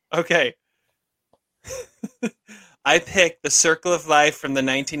 Okay. I picked The Circle of Life from the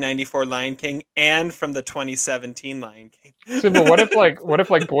 1994 Lion King and from the 2017 Lion King. See, but what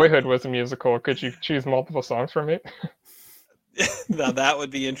if Boyhood was a musical? Could you choose multiple songs from it? Now that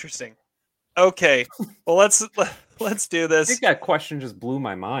would be interesting. Okay. Well, let's do this. I think that question just blew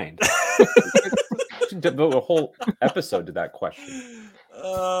my mind. Devote a whole episode to that question.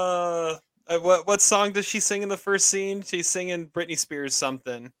 What song does she sing in the first scene? She's singing Britney Spears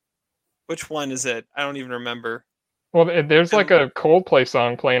something. Which one is it? I don't even remember. Well, there's like a Coldplay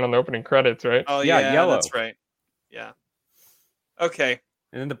song playing on the opening credits, right? Oh yeah, Yellow. That's right. Yeah. Okay.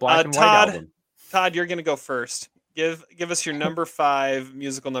 And then the black and white album. Todd, you're gonna go first. Give us your number 5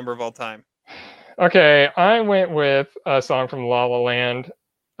 musical number of all time. Okay, I went with a song from La La Land,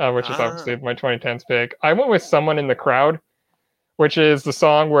 which is obviously my 2010s pick. I went with Someone in the Crowd, which is the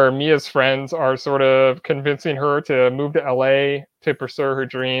song where Mia's friends are sort of convincing her to move to LA to pursue her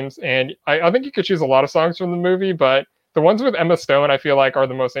dreams. And I think you could choose a lot of songs from the movie, but the ones with Emma Stone, I feel like, are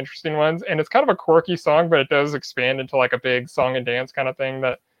the most interesting ones. And it's kind of a quirky song, but it does expand into like a big song and dance kind of thing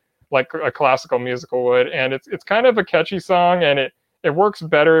that like a classical musical would. And it's kind of a catchy song, and it works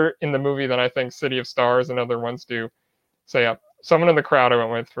better in the movie than I think City of Stars and other ones do. So yeah, Someone in the Crowd I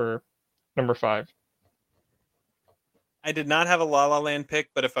went with for number 5. I did not have a La La Land pick,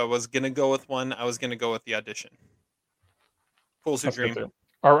 but if I was going to go with one, I was going to go with The Audition. Fools Who Dream.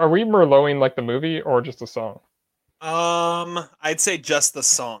 Are we Merloting like the movie or just the song? I'd say just the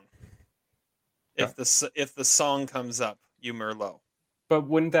song. Yeah. If the song comes up, you Merlot. But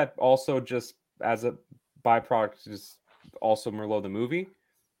wouldn't that also just as a byproduct just also Merlot the movie?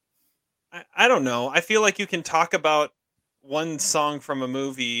 I don't know. I feel like you can talk about one song from a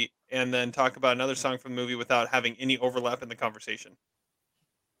movie and then talk about another song from the movie without having any overlap in the conversation.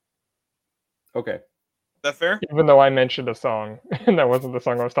 Okay. Is that fair? Even though I mentioned a song, and that wasn't the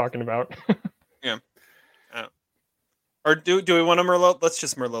song I was talking about. Yeah. Or do we want to Merlot? Let's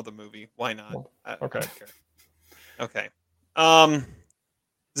just Merlot the movie. Why not? Okay. Okay.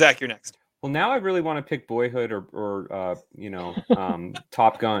 Zach, you're next. Well, now I really want to pick Boyhood or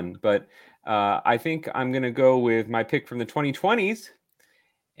Top Gun, but I think I'm going to go with my pick from the 2020s.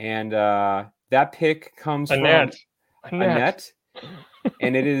 And that pick comes from Annette.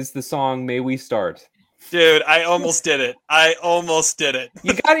 And it is the song May We Start. Dude, I almost did it.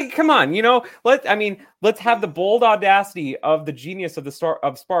 You got to come on, let's have the bold audacity of the genius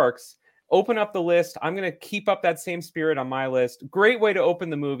of Sparks. Open up the list. I'm going to keep up that same spirit on my list. Great way to open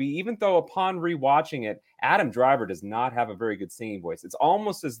the movie, even though upon rewatching it, Adam Driver does not have a very good singing voice. It's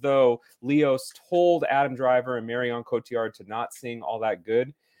almost as though Leos told Adam Driver and Marion Cotillard to not sing all that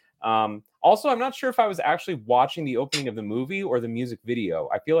good. Also, I'm not sure if I was actually watching the opening of the movie or the music video.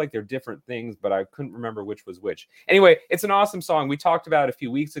 I feel like they're different things, but I couldn't remember which was which. Anyway, it's an awesome song. We talked about it a few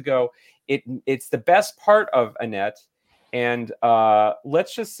weeks ago. It's the best part of Annette. And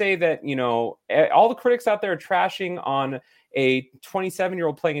let's just say that, you know, all the critics out there are trashing on a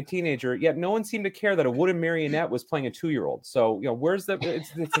 27-year-old playing a teenager, yet no one seemed to care that a wooden marionette was playing a 2-year-old. So, you know, where's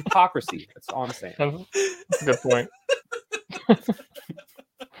it's hypocrisy. That's all I'm saying. That's a good point.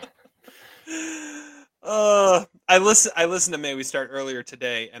 I listened to May We Start earlier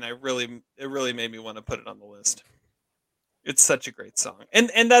today, and it really made me want to put it on the list. It's such a great song, and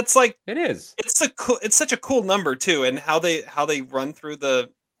that's like it is. It's such a cool number too, and how they run through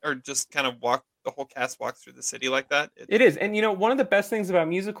or just kind of the whole cast walks through the city like that. It is, and you know, one of the best things about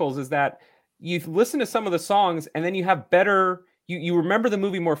musicals is that you listen to some of the songs, and then you have better. You remember the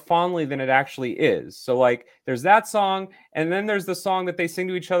movie more fondly than it actually is. So like there's that song, and then there's the song that they sing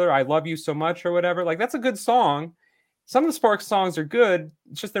to each other, I love you so much or whatever. Like that's a good song. Some of the Sparks songs are good.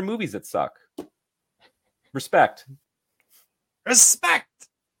 It's just their movies that suck. Respect.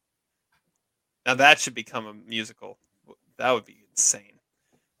 Now that should become a musical. That would be insane.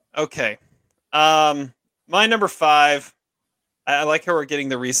 Okay. My number 5. I like how we're getting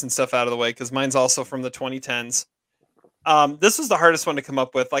the recent stuff out of the way because mine's also from the 2010s. This was the hardest one to come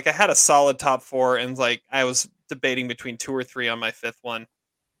up with. Like I had a solid top 4 and like I was debating between 2 or 3 on my 5th one.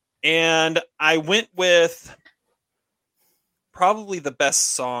 And I went with probably the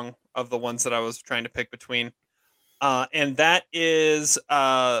best song of the ones that I was trying to pick between. And that is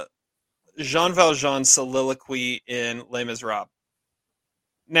Jean Valjean's soliloquy in Les Miserables.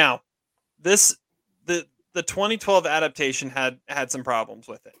 Now, the 2012 adaptation had some problems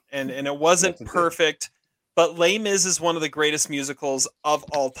with it. And it wasn't perfect. But Les Mis is one of the greatest musicals of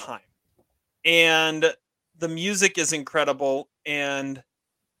all time. And the music is incredible. And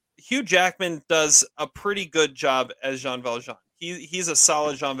Hugh Jackman does a pretty good job as Jean Valjean. He's a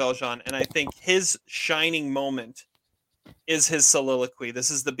solid Jean Valjean. And I think his shining moment is his soliloquy.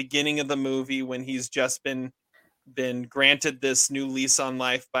 This is the beginning of the movie when he's just been granted this new lease on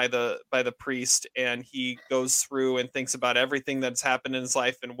life by the priest. And he goes through and thinks about everything that's happened in his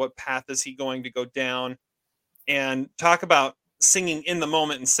life and what path is he going to go down. And talk about singing in the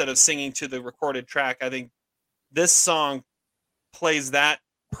moment instead of singing to the recorded track. I think this song plays that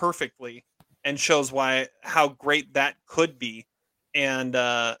perfectly and shows how great that could be. And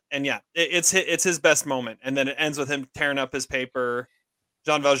yeah, it's his best moment. And then it ends with him tearing up his paper.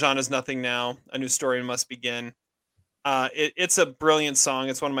 Jean Valjean is nothing now. A new story must begin. It's a brilliant song.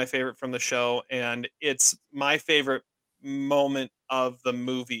 It's one of my favorite from the show, and it's my favorite moment of the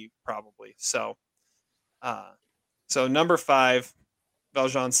movie probably. So number 5,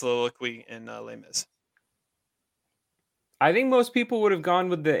 Valjean's soliloquy in Les Mis. I think most people would have gone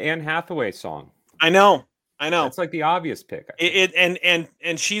with the Anne Hathaway song. I know. It's like the obvious pick. And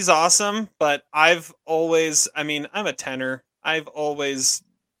she's awesome, but I've always, I'm a tenor. I've always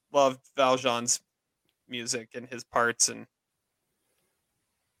loved Valjean's music and his parts,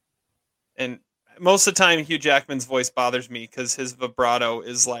 and most of the time Hugh Jackman's voice bothers me because his vibrato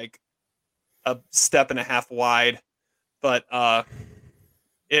is like a step and a half wide, but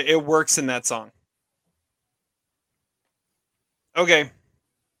it works in that song. Okay,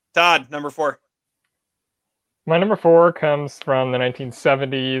 Todd, number 4. My number 4 comes from the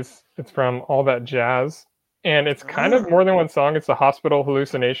 1970s. It's from All That Jazz, and it's kind of more than one song. It's the hospital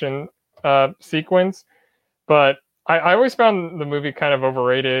hallucination sequence, but I always found the movie kind of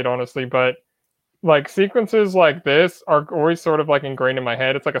overrated, honestly, but like sequences like this are always sort of like ingrained in my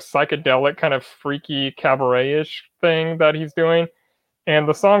head. It's like a psychedelic kind of freaky cabaret-ish thing that he's doing. And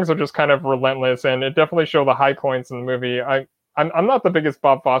the songs are just kind of relentless, and it definitely show the high points in the movie. I'm not the biggest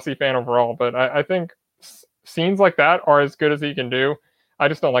Bob Fosse fan overall, but I think scenes like that are as good as he can do. I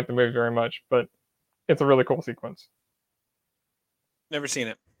just don't like the movie very much, but it's a really cool sequence. Never seen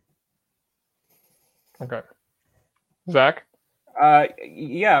it. Okay. Zach?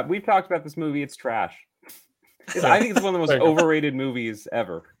 Yeah, we've talked about this movie. It's trash. I think it's one of the most overrated movies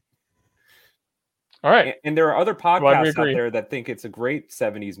ever. All right. And there are other podcasts out there that think it's a great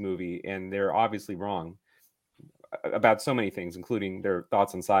 70s movie, and they're obviously wrong about so many things, including their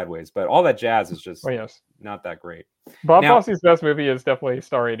thoughts on Sideways. But All That Jazz is just not that great. Bob Fosse's best movie is definitely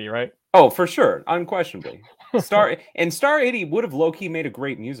Star 80, right? Oh, for sure. Unquestionably. Star 80 would have low-key made a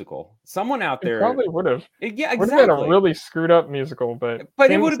great musical. Someone out there... It probably would have. Yeah, exactly. Would have been a really screwed up musical, but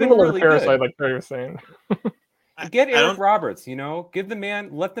it would have been really Parasite, good. like Trey was saying. Get Eric Roberts, let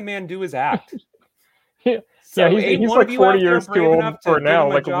the man do his act. So he's like 40 years too old for now,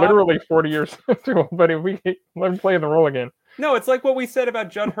 like literally 40 years too old, but if we let him play the role again. No, it's like what we said about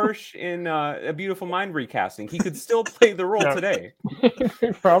Judd Hirsch in A Beautiful Mind recasting. He could still play the role today.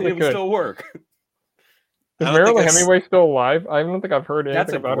 Probably it would could. still work. Is Marilyn Hemingway still alive? I don't think I've heard anything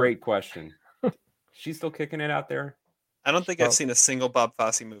That's a about great question. She's still kicking it out there? I don't think I've seen a single Bob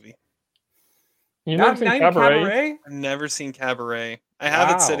Fosse movie. You've never seen Cabaret? I've never seen Cabaret. I have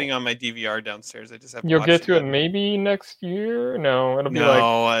it sitting on my DVR downstairs. I just haven't. You'll get to it it maybe next year? No, it'll be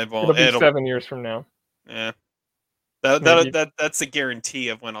I won't. It'll be 7 years from now. Yeah. That's a guarantee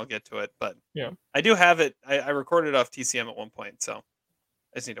of when I'll get to it. But yeah, I do have it. I recorded it off TCM at one point, so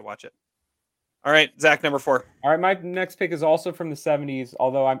I just need to watch it. All right, Zach, number 4. All right, my next pick is also from the 70s,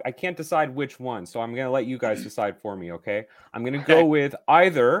 although I can't decide which one, so I'm going to let you guys decide for me, okay? I'm going to go with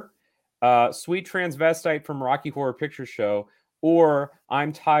either Sweet Transvestite from Rocky Horror Picture Show or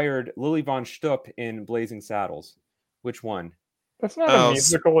I'm Tired, Lily Von Shtupp in Blazing Saddles. Which one? That's not a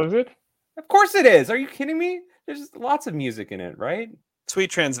musical, is it? Of course it is. Are you kidding me? There's lots of music in it, right? Sweet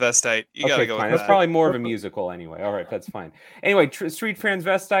Transvestite. You gotta go with That's that. probably more of a musical anyway. All right, that's fine. Anyway, Sweet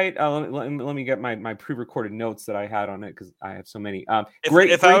Transvestite. Let me get my pre-recorded notes that I had on it because I have so many.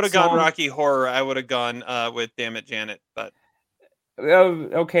 If I would have gone Rocky Horror, I would have gone with Damn It, Janet. But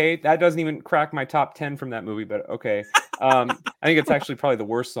okay, that doesn't even crack my top 10 from that movie. But okay, I think it's actually probably the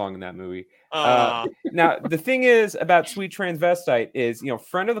worst song in that movie. Now the thing is about Sweet Transvestite is,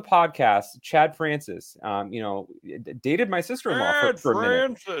 friend of the podcast, Chad Francis, dated my sister-in-law for a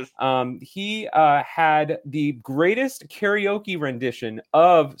minute. He had the greatest karaoke rendition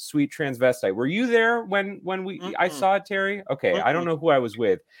of Sweet Transvestite. Were you there when I saw it, Terry? Okay, I don't know who I was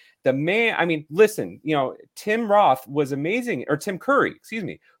with. The man, I mean, listen, Tim Roth was amazing, or Tim Curry, excuse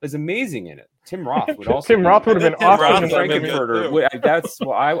me, was amazing in it. Tim Roth would also. Tim Roth would have been awesome.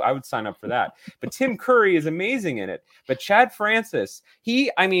 I would sign up for that. But Tim Curry is amazing in it. But Chad Francis,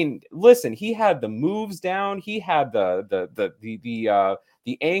 he had the moves down. He had the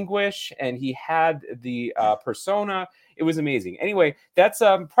anguish, and he had the persona. It was amazing. Anyway, that's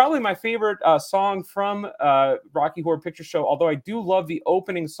probably my favorite song from Rocky Horror Picture Show. Although I do love the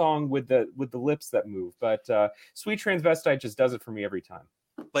opening song with the lips that move. But Sweet Transvestite just does it for me every time.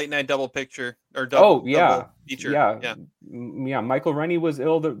 Late night double picture or double feature. Yeah. Michael Rennie was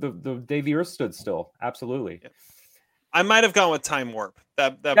ill the day the Earth stood still. Absolutely. Yeah. I might have gone with Time Warp.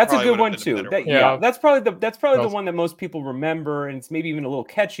 That's a good one too. That's probably the one that most people remember, and it's maybe even a little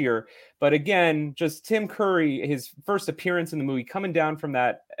catchier. But again, just Tim Curry, his first appearance in the movie, coming down from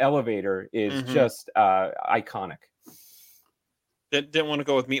that elevator is just iconic. Didn't want to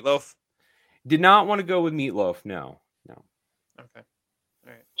go with Meatloaf. Did not want to go with Meatloaf. No. Okay.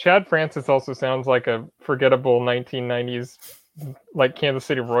 All right. Chad Francis also sounds like a forgettable 1990s, like Kansas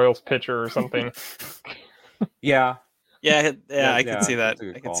City Royals pitcher or something. Yeah. I can see that.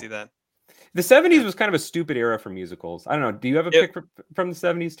 I can see that. The 70s was kind of a stupid era for musicals. I don't know. Do you have a pick from the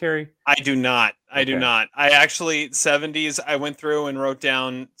 70s, Terry? I do not. I actually 70s. I went through and wrote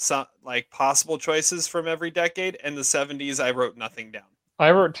down some possible choices from every decade, and the 70s I wrote nothing down.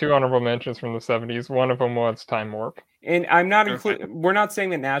 I wrote 2 honorable mentions from the 70s. One of them was Time Warp. And I'm not we're not saying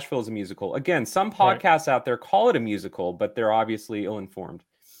that Nashville is a musical. Again, some podcasts out there call it a musical, but they're obviously ill-informed.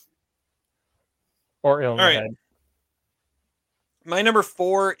 Or ill in the head. My number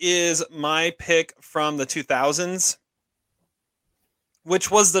 4 is my pick from the 2000s, which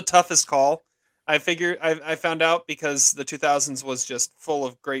was the toughest call. I found out because the 2000s was just full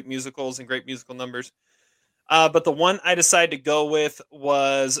of great musicals and great musical numbers. But the one I decided to go with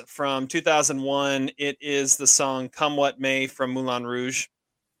was from 2001. It is the song "Come What May" from Moulin Rouge.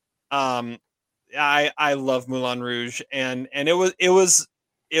 I love Moulin Rouge, and it was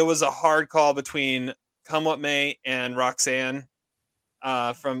a hard call between "Come What May" and Roxanne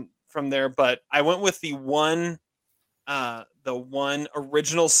from there. But I went with the one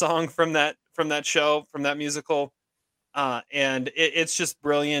original song from that show, from that musical. And it's just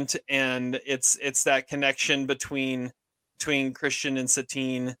brilliant, and it's that connection between Christian and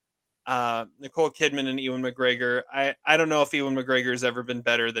Satine, Nicole Kidman and Ewan McGregor. I don't know if Ewan McGregor has ever been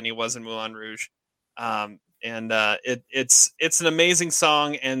better than he was in Moulin Rouge, it's an amazing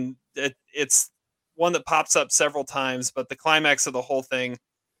song, and it's one that pops up several times. But the climax of the whole thing,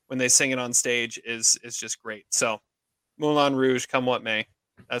 when they sing it on stage, is just great. So, Moulin Rouge, Come What May.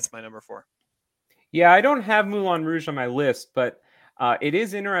 That's my number 4. Yeah, I don't have Moulin Rouge on my list, but it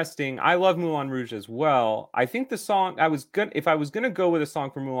is interesting. I love Moulin Rouge as well. I think the song if I was gonna go with a song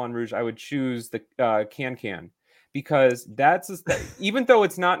from Moulin Rouge, I would choose the Can Can, because that's even though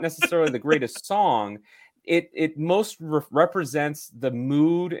it's not necessarily the greatest song, it most represents the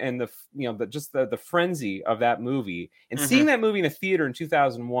mood and the frenzy of that movie. And seeing that movie in a theater in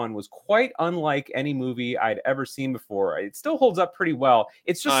 2001 was quite unlike any movie I'd ever seen before. It still holds up pretty well.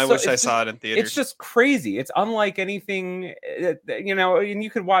 It's just I wish I saw it in theaters. It's just crazy. It's unlike anything, and you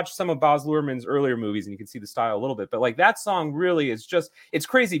could watch some of Baz Luhrmann's earlier movies and you can see the style a little bit, but like that song really is just, it's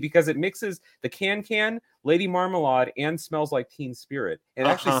crazy because it mixes the Can, Lady Marmalade, and Smells Like Teen Spirit. It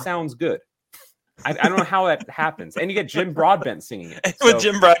actually sounds good. I don't know how that happens. And you get Jim Broadbent singing it. With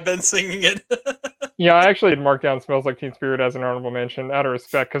Jim Broadbent singing it. Yeah, I actually had marked down Smells Like Teen Spirit as an honorable mention out of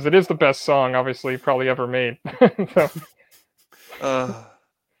respect because it is the best song, obviously, probably ever made.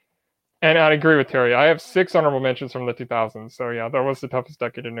 And I agree with Terry. I have 6 honorable mentions from the 2000s. So yeah, that was the toughest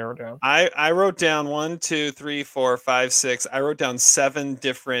decade to narrow down. I wrote down 1, 2, 3, 4, 5, 6. I wrote down 7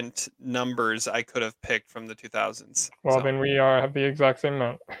 different numbers I could have picked from the 2000s. Well, then we have the exact same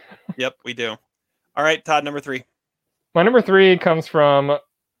amount. Yep, we do. All right, Todd, number 3. My number 3 comes from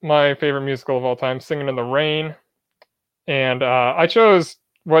my favorite musical of all time, Singing in the Rain. And I chose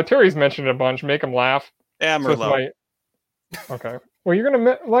what Terry's mentioned a bunch, Make 'Em Laugh. Yeah, Merlot. Okay. Well, you're going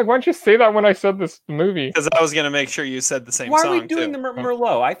to, why don't you say that when I said this movie? Because I was going to make sure you said the same Why song, are we doing too. the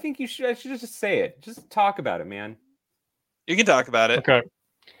Merlot? I think I should just say it. Just talk about it, man. You can talk about it. Okay.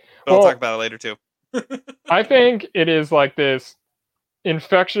 But I'll talk about it later, too. I think it is like this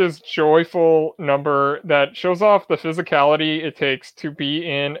infectious, joyful number that shows off the physicality it takes to be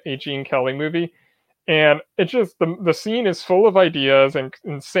in a Gene Kelly movie. And it's just, the scene is full of ideas and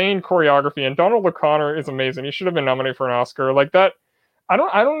insane choreography. And Donald O'Connor is amazing. He should have been nominated for an Oscar. Like that, I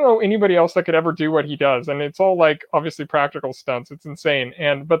don't know anybody else that could ever do what he does. And it's all like obviously practical stunts. It's insane.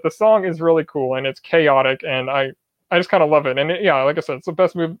 But the song is really cool and it's chaotic. And I just kind of love it. And like I said, it's the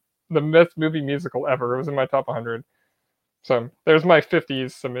best movie musical ever. It was in my top 100. So there's my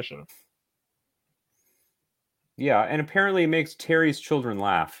 50s submission. Yeah, and apparently it makes Terry's children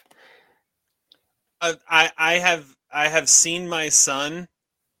laugh. I have seen my son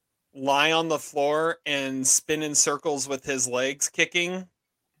lie on the floor and spin in circles with his legs kicking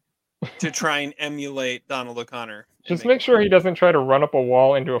to try and emulate Donald O'Connor. Just make sure he doesn't try to run up a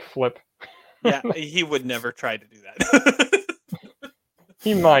wall into a flip. Yeah, he would never try to do that.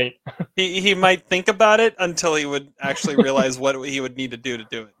 He might. He might think about it until he would actually realize what he would need to do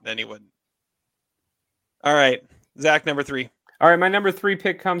it. Then he wouldn't. All right, Zach, number 3. All right, my number 3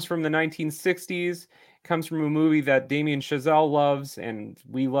 pick comes from the 1960s. It comes from a movie that Damien Chazelle loves, and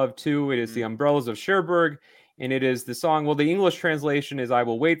we love too. It is The Umbrellas of Cherbourg, and it is the song. Well, the English translation is "I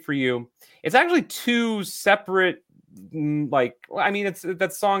Will Wait for You." It's actually 2 separate.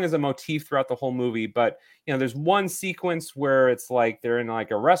 That song is a motif throughout the whole movie, but there's one sequence where it's like they're in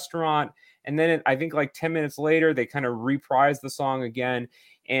like a restaurant, and then I think like 10 minutes later they kind of reprise the song again,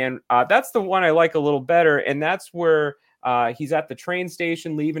 and that's the one I like a little better, and that's where he's at the train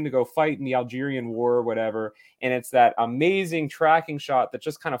station leaving to go fight in the Algerian War or whatever, and it's that amazing tracking shot that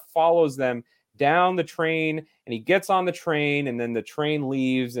just kind of follows them down the train, and he gets on the train, and then the train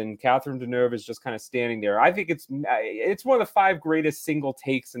leaves, and Catherine Deneuve is just kind of standing there. I think it's one of the 5 greatest single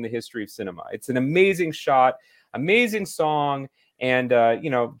takes in the history of cinema. It's an amazing shot, amazing song, and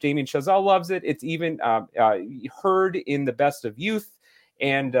Damien Chazelle loves it. It's even heard in The Best of Youth,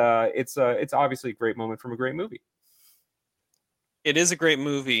 and it's obviously a great moment from a great movie. It is a great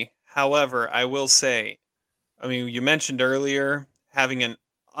movie. However, I will say, you mentioned earlier having an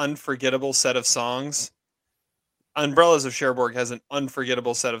unforgettable set of songs. Umbrellas of Cherbourg has an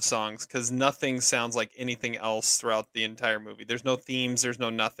unforgettable set of songs because nothing sounds like anything else throughout the entire movie. There's no themes, there's no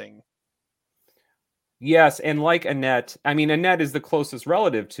nothing. Yes, and like Annette, Annette is the closest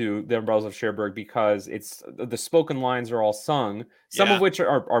relative to The Umbrellas of Cherbourg because it's the spoken lines are all sung, some of which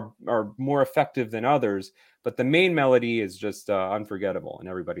are more effective than others, but the main melody is just unforgettable and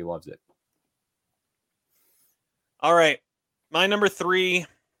everybody loves it. All right, my number 3.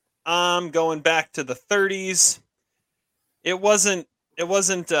 I'm going back to the 30s. It wasn't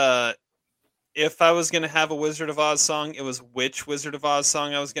if I was going to have a Wizard of Oz song, it was which Wizard of Oz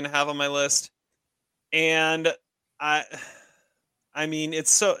song I was going to have on my list. And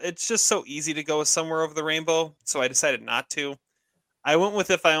it's just so easy to go with Somewhere Over the Rainbow, so I decided not to. I went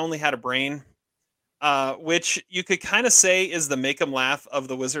with If I Only Had a Brain, which you could kind of say is the Make 'Em Laugh of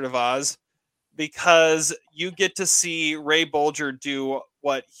the Wizard of Oz, because you get to see Ray Bolger do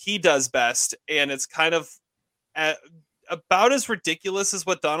what he does best, and it's kind of about as ridiculous as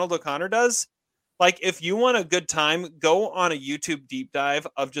what Donald O'Connor does. Like, if you want a good time, go on a YouTube deep dive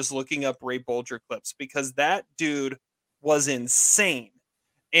of just looking up Ray Bolger clips, because that dude was insane.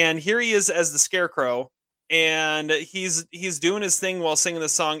 And here he is as the Scarecrow, and he's doing his thing while singing the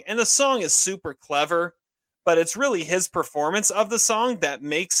song, and the song is super clever. but it's really his performance of the song that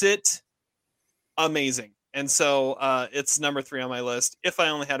makes it amazing. And so it's number 3 on my list. If I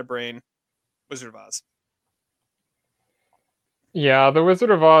Only Had a Brain, Wizard of Oz. Yeah, the Wizard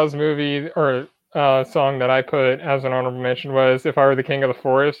of Oz movie or song that I put as an honorable mention was If I Were the King of the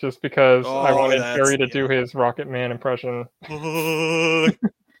Forest, just because I wanted Harry to do his Rocket Man impression.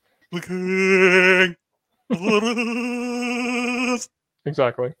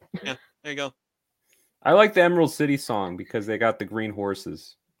 Exactly. Yeah, there you go. I like the Emerald City song because they got the green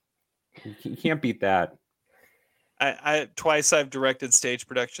horses. You can't beat that. I twice I've directed stage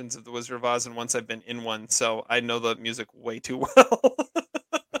productions of The Wizard of Oz, and once I've been in one, so I know the music way too well.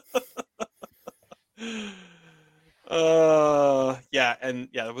 The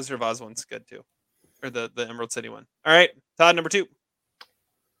Wizard of Oz one's good too, or the Emerald City one. All right, Todd, number 2.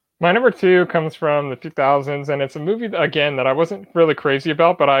 My number 2 comes from the 2000s, and it's a movie again that I wasn't really crazy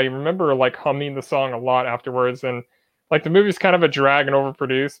about, but I remember like humming the song a lot afterwards, and like the movie's kind of a drag and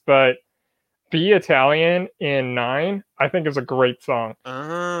overproduced, but Be Italian in 9, I think is a great song.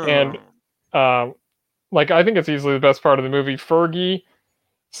 And like I think it's easily the best part of the movie. Fergie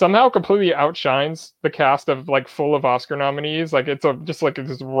somehow completely outshines the cast of like full of Oscar nominees. Like it's just like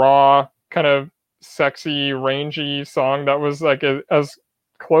this raw, kind of sexy, rangy song that was like as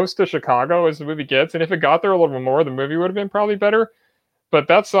close to Chicago as the movie gets. And if it got there a little bit more, the movie would have been probably better. But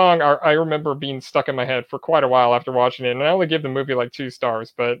that song, I remember being stuck in my head for quite a while after watching it. And I only gave the movie like 2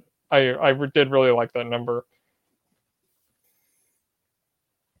 stars, but I did really like that number.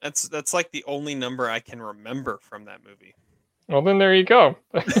 That's like the only number I can remember from that movie. Well, then there you go.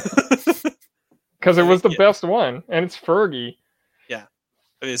 Because it was the best one, and it's Fergie. Yeah.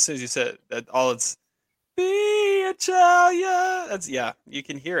 I mean, as soon as you said that, all it's Be Italia. That's you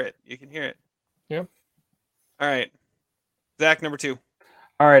can hear it. You can hear it. Yeah. All right. Zach, number 2.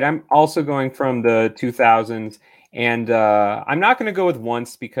 All right, I'm also going from the 2000s, and I'm not going to go with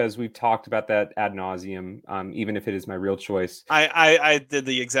Once because we've talked about that ad nauseum, even if it is my real choice. I did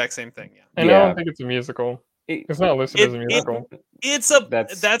the exact same thing, yeah. And I don't think it's a musical. It's not listed as a musical.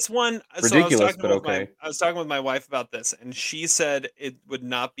 That's one. Ridiculous, so but okay. I was talking with my wife about this, and she said it would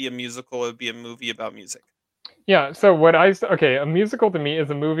not be a musical; it would be a movie about music. Yeah. So a musical to me is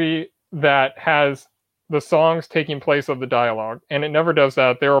a movie that has the songs taking place of the dialogue, and it never does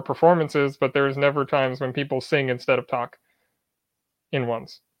that. There are performances, but there's never times when people sing instead of talk in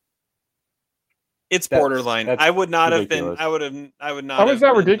ones. It's borderline. I would not ridiculous. Have been. I would not. How is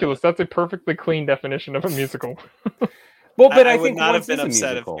that ridiculous? That's a perfectly clean definition of a musical. Well, but I would think not Once have been is a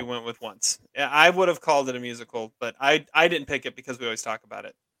upset musical. if you went with Once. Yeah, I would have called it a musical, but I didn't pick it because we always talk about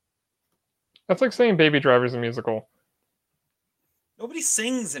it. That's like saying Baby Driver's a musical. Nobody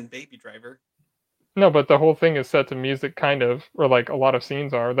sings in Baby Driver. No, but the whole thing is set to music, kind of, or like a lot of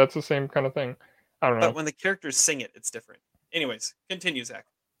scenes are. That's the same kind of thing. I don't know. But when the characters sing it, it's different. Anyways, continue, Zach.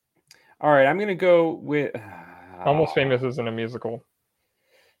 All right, I'm going to go with... Almost Famous isn't a musical.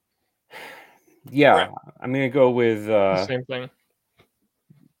 Yeah, Right. I'm going to go with... Same thing.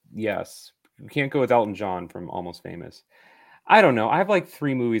 Yes. You can't go with Elton John from Almost Famous. I don't know. I have like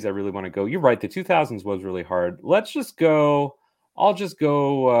 3 movies I really want to go. You're right. The 2000s was really hard. Let's just go... I'll just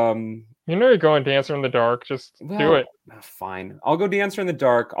go... You know you're going Dancer in the Dark. Just do it. Fine. I'll go Dancer in the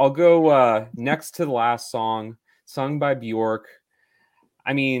Dark. I'll go Next to the Last Song, sung by Bjork.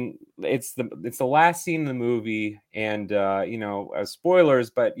 I mean, it's the last scene in the movie, and spoilers,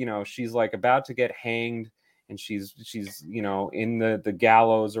 but she's like about to get hanged, and she's in the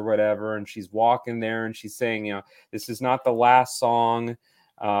gallows or whatever, and she's walking there, and she's saying, this is not the last song.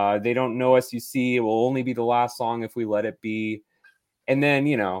 They don't know us, you see. It will only be the last song if we let it be. And then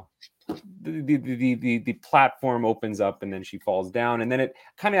the platform opens up, and then she falls down, and then it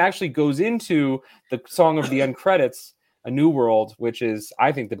kind of actually goes into the song of the end credits, A New World, which is,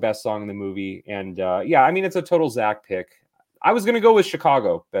 I think, the best song in the movie. And I mean, it's a total Zach pick. I was going to go with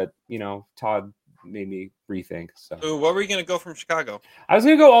Chicago, but Todd made me rethink. So Ooh, what were you going to go from Chicago? I was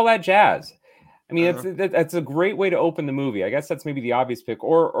going to go All That Jazz. I mean, that's a great way to open the movie. I guess that's maybe the obvious pick,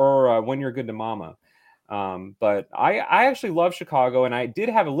 or When You're Good to Mama. But I actually love Chicago, and I did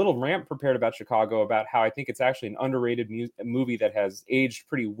have a little rant prepared about Chicago about how I think it's actually an underrated movie that has aged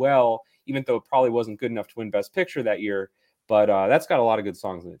pretty well, even though it probably wasn't good enough to win Best Picture that year. But that's got a lot of good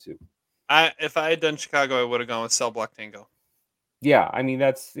songs in it too. If I had done Chicago, I would have gone with Cell Block Tango. Yeah, I mean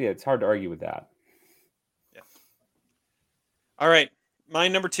it's hard to argue with that. Yeah. All right, my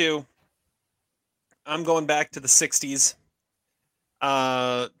number 2. I'm going back to the 60s.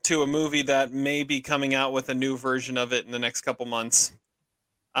 To a movie that may be coming out with a new version of it in the next couple months.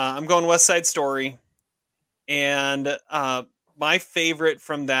 I'm going West Side Story. And my favorite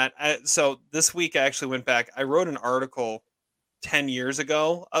from that. So this week I actually went back. I wrote an article 10 years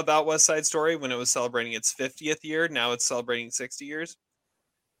ago about West Side Story when it was celebrating its 50th year. Now it's celebrating 60 years.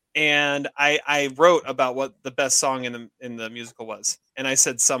 And I wrote about what the best song in the musical was. And I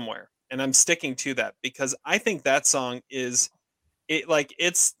said Somewhere. And I'm sticking to that because I think that song it's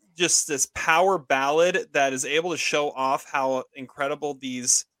just this power ballad that is able to show off how incredible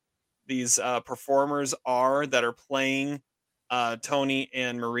these performers are that are playing Tony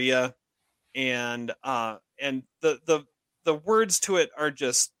and Maria, and the words to it are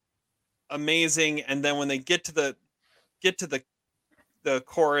just amazing. And then when they get to the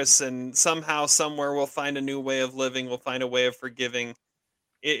chorus, and somehow somewhere we'll find a new way of living, we'll find a way of forgiving.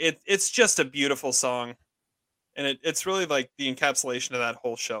 It's just a beautiful song, and it's really like the encapsulation of that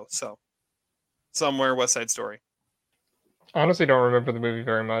whole show. So Somewhere, West Side Story. Honestly, don't remember the movie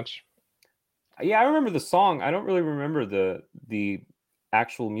very much. Yeah, I remember the song. I don't really remember the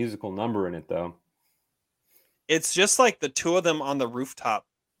actual musical number in it, though. It's just like the two of them on the rooftop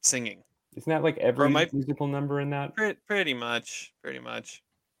singing. Isn't that like every musical number in that? Pretty much.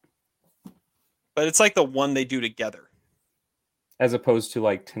 But it's like the one they do together. As opposed to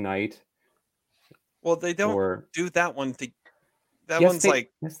like Tonight. Well, they don't do that one. Yes,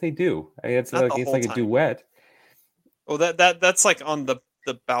 they do. It's like a duet. Well, that's like on the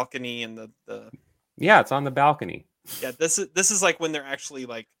balcony and the. Yeah, it's on the balcony. Yeah, this is like when they're actually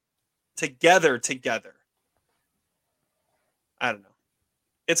like together. I don't know.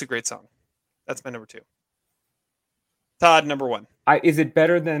 It's a great song. That's my number 2. Todd, number 1. Is it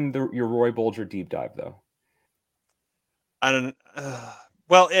better than your Roy Bolger deep dive though? I don't.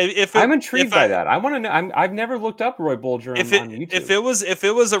 Well, I'm intrigued by that. I want to know. I've never looked up Roy Bolger on YouTube.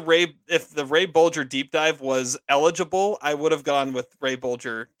 If the Ray Bolger deep dive was eligible, I would have gone with Ray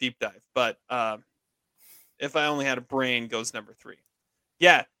Bolger deep dive. But if I only had a brain, goes number 3.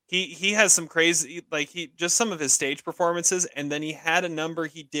 Yeah, he has some crazy, like just some of his stage performances, and then he had a number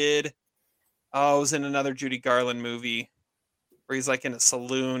he did. Oh, it was in another Judy Garland movie where he's like in a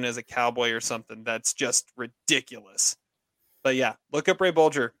saloon as a cowboy or something. That's just ridiculous. But yeah, look up Ray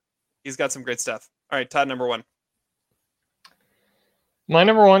Bolger. He's got some great stuff. All right, Todd, number 1. My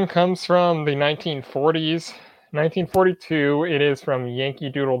number 1 comes from the 1940s. 1942. It is from Yankee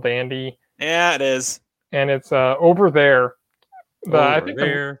Doodle Dandy. Yeah, it is. And it's Over There.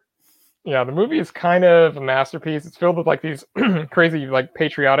 The movie is kind of a masterpiece. It's filled with like these crazy like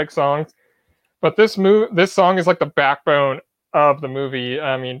patriotic songs. But this song is like the backbone of the movie.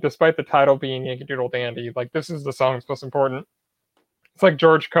 I mean, despite the title being Yankee Doodle Dandy, like this is the song that's most important. It's like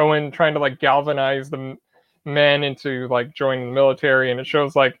George Cohen trying to like galvanize the men into like joining the military, and it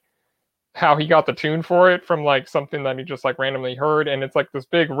shows like how he got the tune for it from like something that he just like randomly heard, and it's like this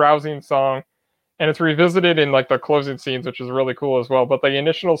big rousing song, and it's revisited in like the closing scenes, which is really cool as well. But the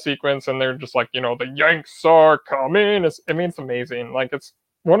initial sequence, and they're just like, the Yanks are coming. It's amazing. Like it's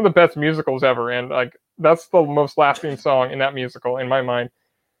one of the best musicals ever, and like that's the most lasting song in that musical in my mind.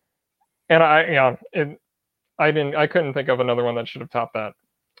 And I couldn't think of another one that should have topped that.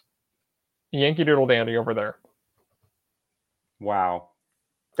 Yankee Doodle Dandy, Over There. Wow,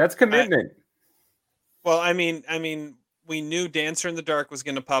 that's commitment. I mean, we knew Dancer in the Dark was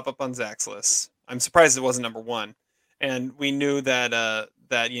going to pop up on Zach's list. I'm surprised it wasn't number 1, and we knew that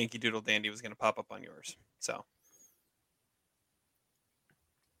that Yankee Doodle Dandy was going to pop up on yours. So.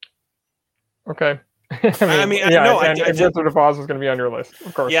 Okay. I know. Wizard of Oz is going to be on your list,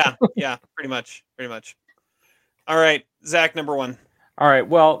 of course. Yeah, pretty much. All right, Zach, number 1. All right.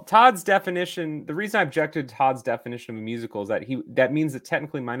 Well, Todd's definition. The reason I objected to Todd's definition of a musical is that means that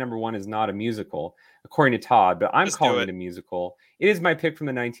technically my number 1 is not a musical, according to Todd. But I'm calling it a musical. It is my pick from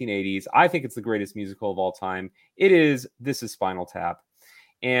the 1980s. I think it's the greatest musical of all time. This is Spinal Tap.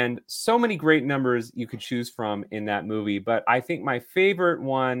 And so many great numbers you could choose from in that movie. But I think my favorite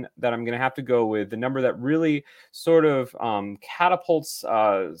one that I'm going to have to go with, the number that really sort of catapults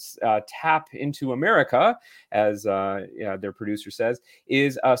Tap into America, as their producer says,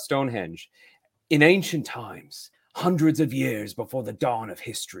 is Stonehenge. In ancient times, hundreds of years before the dawn of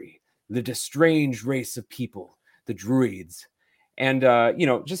history, lived a strange race of people, the Druids. And,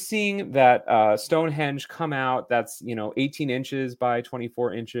 just seeing that Stonehenge come out, that's, 18 inches by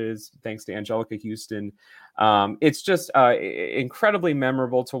 24 inches, thanks to Angelica Houston. It's just incredibly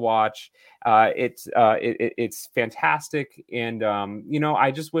memorable to watch. It's fantastic. And,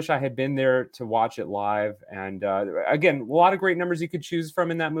 I just wish I had been there to watch it live. And again, a lot of great numbers you could choose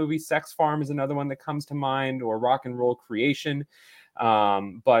from in that movie. Sex Farm is another one that comes to mind, or Rock and Roll Creation.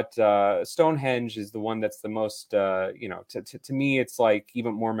 But Stonehenge is the one that's the most, to me, it's like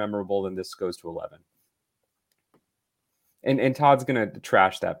even more memorable than This Goes to 11. And Todd's gonna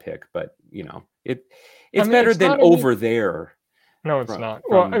trash that pick, but it's I mean, better it's than not Over There. No, it's not.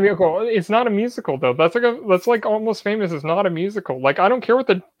 Well, I mean, it's not a musical though. That's like Almost Famous is not a musical. Like, I don't care what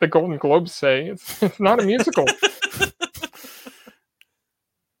the Golden Globes say. It's not a musical.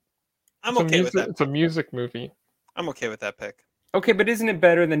 I'm okay with that. It's a music movie. I'm okay with that pick. Okay, but isn't it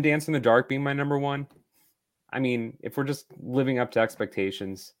better than Dance in the Dark being my number one? I mean, if we're just living up to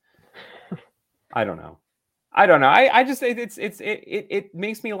expectations, I don't know. I just it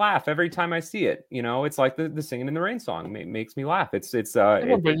makes me laugh every time I see it. It's like the Singing in the Rain song. It makes me laugh. But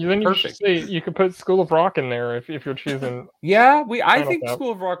then you should say you could put School of Rock in there if you're choosing. Yeah, I think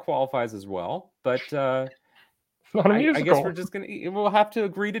School of Rock qualifies as well, but it's not a musical. I guess we'll have to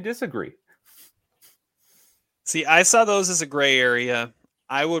agree to disagree. See, I saw those as a gray area.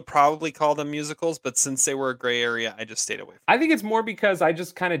 I would probably call them musicals, but since they were a gray area, I just stayed away from them. I think it's more because I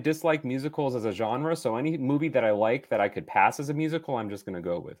just kind of dislike musicals as a genre. So any movie that I like that I could pass as a musical, I'm just going to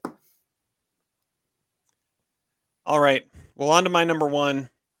go with. All right. Well, on to my number one.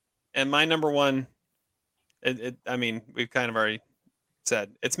 And my number one, I mean, we've kind of already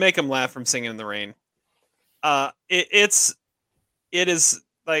said, it's Make 'Em Laugh from Singing in the Rain. It is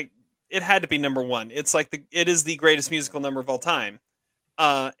like, it had to be number one. It's like it is the greatest musical number of all time.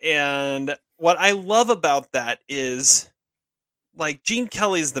 And what I love about that is, like, Gene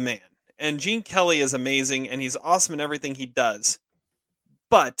Kelly's the man, and Gene Kelly is amazing, and he's awesome in everything he does.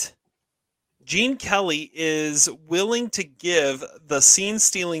 But Gene Kelly is willing to give the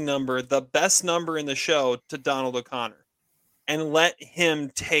scene-stealing number, the best number in the show, to Donald O'Connor, and let him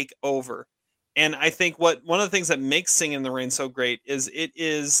take over. And I think one of the things that makes Singing in the Rain so great is it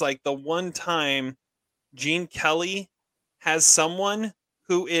is like the one time Gene Kelly has someone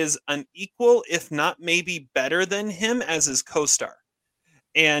who is an equal, if not maybe better than him, as his co-star.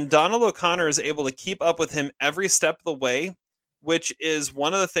 And Donald O'Connor is able to keep up with him every step of the way, which is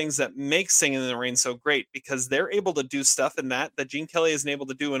one of the things that makes Singing in the Rain so great, because they're able to do stuff in that Gene Kelly isn't able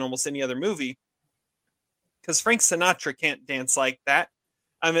to do in almost any other movie. Because Frank Sinatra can't dance like that.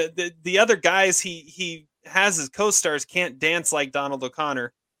 I mean, the other guys he has as co-stars can't dance like Donald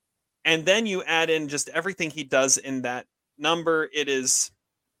O'Connor. And then you add in just everything he does in that number. It is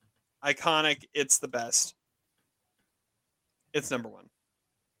iconic. It's the best. It's number one.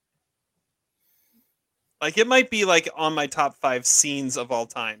 Like, it might be like on my top 5 scenes of all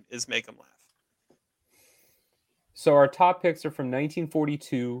time is Make 'Em Laugh. So our top picks are from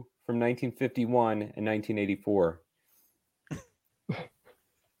 1942, from 1951, and 1984.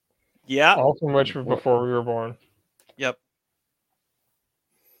 Yeah. All from which were before we were born. Yep.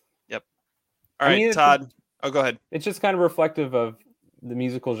 All right, Todd. Go ahead. It's just kind of reflective of the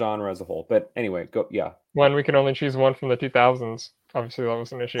musical genre as a whole. But anyway, go. Yeah. When we can only choose one from the 2000s. Obviously, that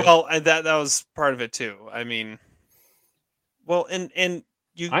was an issue. Well, and that was part of it too. I mean, well, and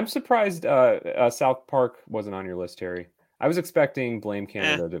you. I'm surprised South Park wasn't on your list, Terry. I was expecting Blame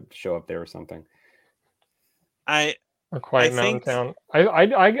Canada to show up there or something. Or Quiet Mountain Town.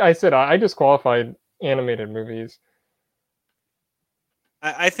 I said I disqualified animated movies.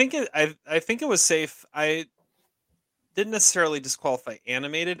 I think it was safe. I didn't necessarily disqualify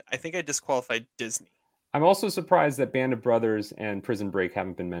animated. I think I disqualified Disney. I'm also surprised that Band of Brothers and Prison Break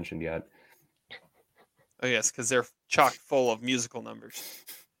haven't been mentioned yet. Oh yes, because they're chock full of musical numbers.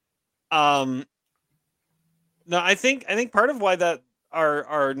 No, I think part of why that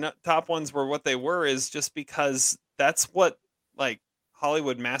our top ones were what they were is just because that's what like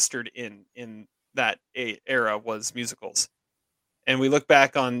Hollywood mastered in that era was musicals. And we look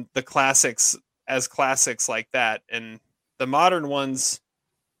back on the classics as classics like that, and the modern ones,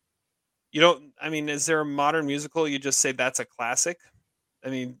 is there a modern musical you just say that's a classic? I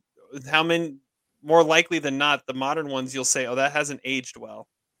mean, how many, more likely than not, the modern ones you'll say, oh, that hasn't aged well.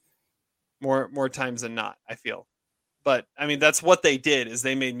 More times than not, I feel. But I mean, that's what they did, is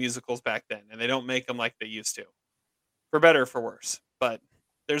they made musicals back then, and they don't make them like they used to, for better or for worse. But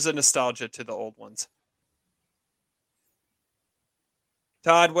there's a nostalgia to the old ones.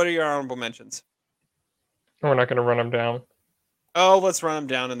 Todd, what are your honorable mentions? We're not going to run them down. Oh, let's run them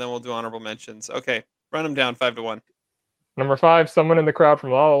down, and then we'll do honorable mentions. Okay, run them down 5-1. Number 5, Someone in the Crowd from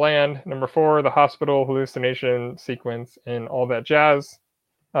La La Land. Number 4, The Hospital hallucination sequence and all that jazz.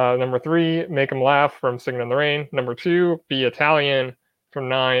 Number 3, Make 'Em Laugh from Singing in the Rain. Number 2, Be Italian from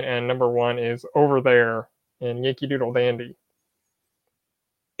 9. And number 1 is Over There in Yankee Doodle Dandy.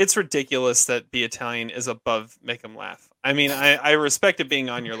 It's ridiculous that Be Italian is above Make 'Em Laugh. I mean, I respect it being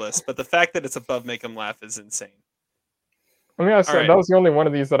on your list, but the fact that it's above Make 'Em Laugh is insane. I mean, that was the only one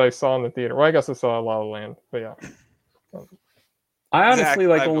of these that I saw in the theater. Well, I guess I saw La La Land, but yeah. I honestly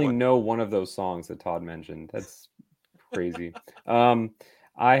only know one of those songs that Todd mentioned. That's Crazy.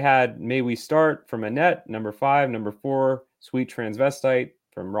 I had May We Start from Annette, number 5. Number 4, Sweet Transvestite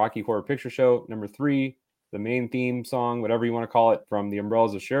from Rocky Horror Picture Show. Number 3, the main theme song, whatever you want to call it, from The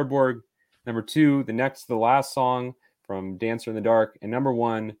Umbrellas of Cherbourg. Number 2, the next to the last song from Dancer in the Dark. And number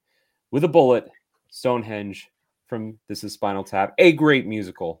 1, With a Bullet, Stonehenge from This Is Spinal Tap. A great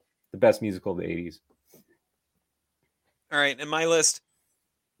musical. The best musical of the 80s. All right, in my list,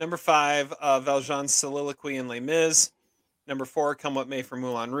 number 5, Valjean's Soliloquy in Les Mis. Number 4, Come What May from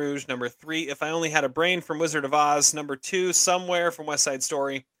Moulin Rouge. Number 3, If I Only Had a Brain from Wizard of Oz. Number 2, Somewhere from West Side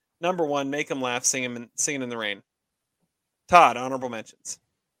Story. Number 1, Make 'Em Laugh, Singing in the Rain. Todd, honorable mentions.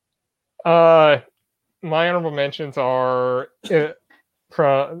 My honorable mentions are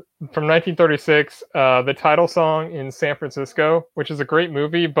from 1936, the title song in San Francisco, which is a great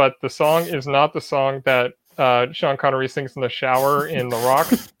movie, but the song is not the song that Sean Connery sings in the shower in The Rock,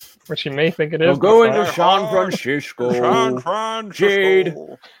 which you may think it is. We're going to San Francisco. Jade,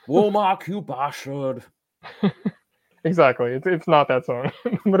 Womack, you bastard. Exactly. It's not that song,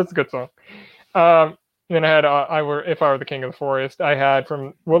 but it's a good song. Then I had If I Were the King of the Forest. I had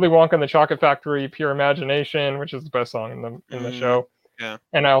from Willy Wonka and the Chocolate Factory, Pure Imagination, which is the best song in the show. Yeah.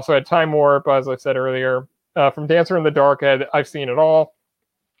 And I also had Time Warp, as I said earlier. From Dancer in the Dark, I've Seen It All.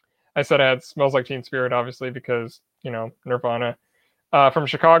 I said I had Smells Like Teen Spirit, obviously, because, Nirvana. From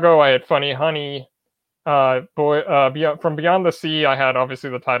Chicago, I had Funny Honey. From Beyond the Sea, I had obviously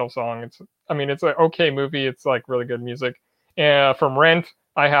the title song. It's an okay movie. It's like really good music. And from Rent,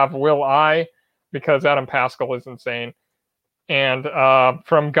 I have Will I, because Adam Pascal is insane. And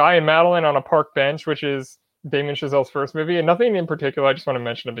from Guy and Madeline on a Park Bench, which is Damien Chazelle's first movie, and nothing in particular, I just want to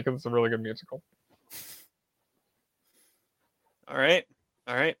mention it because it's a really good musical. All right.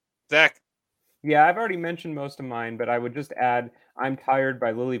 Zach. Yeah, I've already mentioned most of mine, but I would just add I'm Tired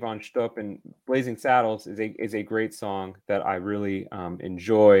by Lily Von Stupp, and Blazing Saddles is a great song that I really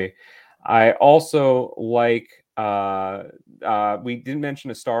enjoy. I also like, we didn't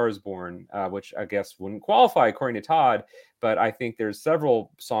mention A Star Is Born, which I guess wouldn't qualify according to Todd, but I think there's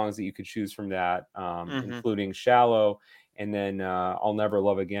several songs that you could choose from that, including Shallow, and then I'll Never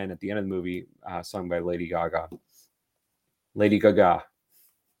Love Again at the end of the movie, sung by Lady Gaga. Lady Gaga.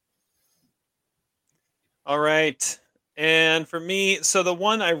 All right. And for me, so the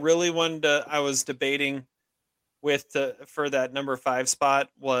one I really I was debating with for that number 5 spot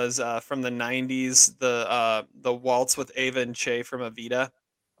was from the 90s, the Waltz with Ava and Che from Evita,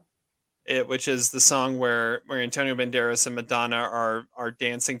 which is the song where Antonio Banderas and Madonna are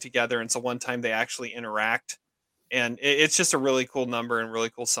dancing together. And so one time they actually interact, and it's just a really cool number and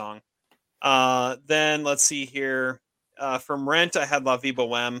really cool song. Then let's see here. From Rent, I had La Vie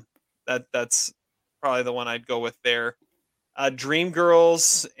Boheme. That's probably the one I'd go with there.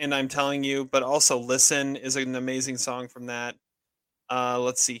 Dreamgirls and I'm Telling You, but also Listen is an amazing song from that.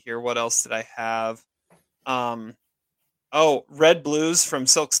 Let's see here. What else did I have? Red Blues from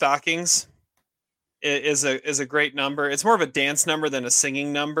Silk Stockings is a great number. It's more of a dance number than a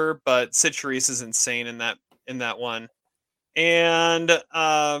singing number, but Sid Charisse is insane in that one. And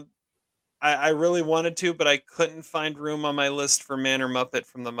I really wanted to, but I couldn't find room on my list for Man or Muppet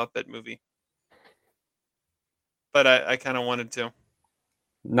from the Muppet movie. But I kind of wanted to.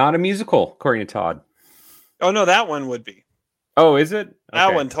 Not a musical, according to Todd. Oh, no, that one would be. Oh, is it? Okay.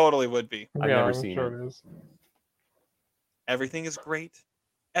 That one totally would be. I've never seen it. It is. Everything is great.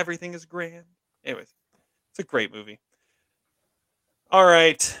 Everything is grand. Anyways, it's a great movie. All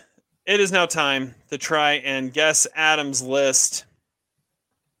right. It is now time to try and guess Adam's list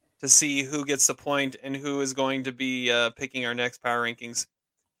to see who gets the point and who is going to be picking our next power rankings.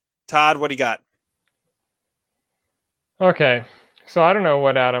 Todd, what do you got? Okay, so I don't know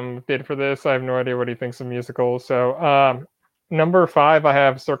what Adam did for this. I have no idea what he thinks of musicals. So number 5, I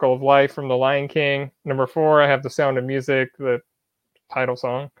have Circle of Life from The Lion King. Number 4, I have The Sound of Music, the title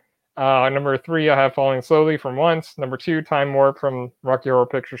song. Number 3, I have Falling Slowly from Once. Number 2, Time Warp from Rocky Horror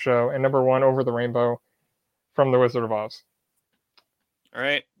Picture Show. And number 1, Over the Rainbow from The Wizard of Oz. All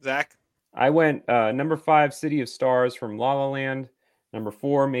right, Zach. I went number 5, City of Stars from La La Land. Number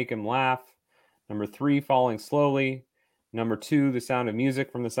 4, Make 'Em Laugh. Number 3, Falling Slowly. Number 2, The Sound of Music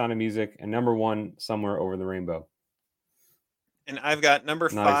from The Sound of Music. And number 1, Somewhere Over the Rainbow. And I've got number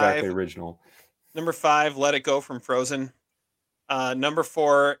 5. Not exactly original. Number 5, Let It Go from Frozen. Number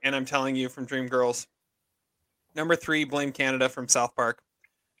 4, And I'm Telling You from Dreamgirls. Number 3, Blame Canada from South Park.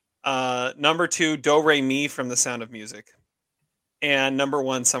 Number 2, Do Re Mi from The Sound of Music. And number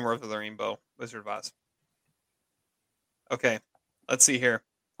 1, Somewhere Over the Rainbow, Wizard of Oz. Okay, let's see here.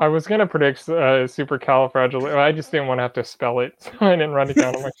 I was going to predict supercalifragilistic. I just didn't want to have to spell it, so I didn't run it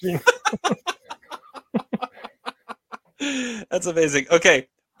down on my sheet. That's amazing. Okay,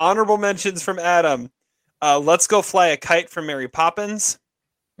 honorable mentions from Adam. Let's Go Fly a Kite from Mary Poppins.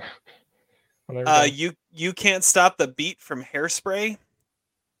 You Can't Stop the Beat from Hairspray.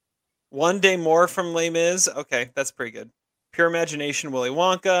 One Day More from Les Mis. Okay, that's pretty good. Pure Imagination, Willy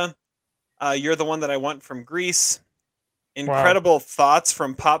Wonka. You're the One That I Want from Grease. Incredible Thoughts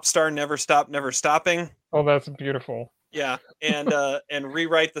from Popstar, Never Stop, Never Stopping. Oh, that's beautiful. Yeah, and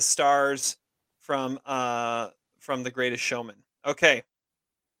Rewrite the Stars from The Greatest Showman. Okay,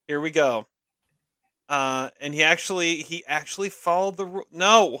 here we go. And he actually followed the rule.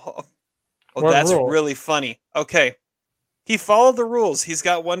 No, that's rule? Really funny. Okay, he followed the rules. He's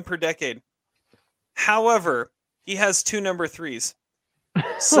got one per decade. However, he has 2 number 3s.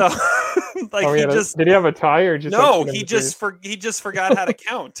 So, did he have a tie or just? No, he just forgot how to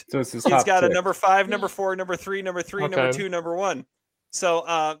count. So it's his He's top got 6. a number 5, number 4, number 3, number 3, Okay. number 2, number 1.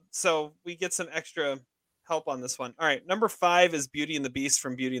 So we get some extra help on this one. All right, number 5 is Beauty and the Beast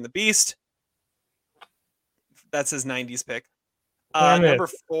from Beauty and the Beast. That's his 90s pick. Number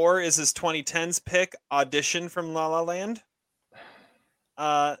 4 is his 2010s pick, Audition from La La Land.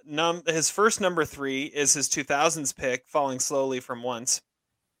 His first number 3 is his 2000s pick, Falling Slowly from Once.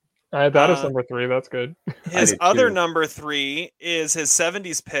 That is number 3. That's good. His other number 3 is his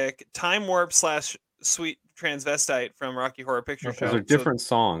 70s pick, Time Warp / Sweet Transvestite from Rocky Horror Picture Show. Those are different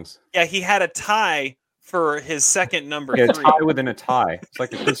songs. Yeah, he had a tie for his second number Yeah, 3. a tie within a tie. It's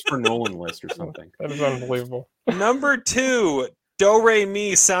like a Christopher Nolan list or something. That is unbelievable. Number 2, Do Re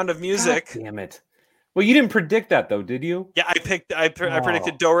Mi, Sound of Music. God damn it. Well, you didn't predict that though, did you? Yeah, I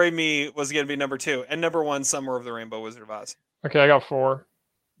predicted Do Re Mi was going to be number 2, and number 1, Somewhere Over the Rainbow, Wizard of Oz. Okay, I got 4.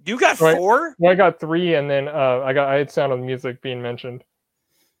 You got 4? Well, I got 3, and then I had Sound of Music being mentioned.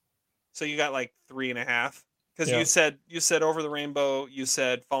 So you got like 3.5 because Yeah. you said Over the Rainbow, you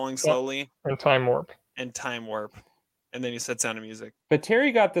said Falling Slowly, and Time Warp, and then you said Sound of Music. But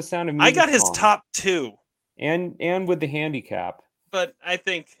Terry got the Sound of Music. I got his song. top 2, and with the handicap. but I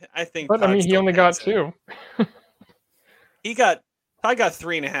think. But I mean, he only got 2. I got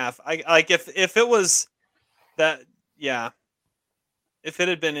 3.5. I like if it was that, yeah. If it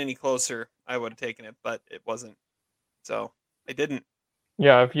had been any closer, I would have taken it, but it wasn't. So I didn't.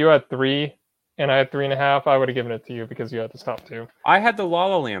 Yeah, if you had 3 and I had 3.5, I would have given it to you because you had the top 2. I had the La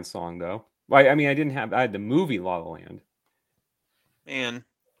La Land song though. I mean, I had the movie La La Land. Man,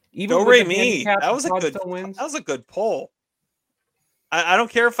 Even Do with Re the Mi. handicap, That was a Todd good. still wins. That was a good poll. I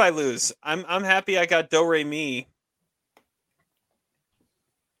don't care if I lose. I'm happy I got Do Re Mi.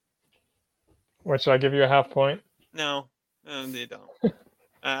 Which should I give you a half point? No, they don't.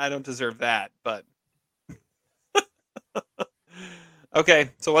 I don't deserve that, but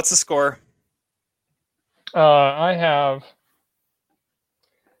okay. So what's the score? I have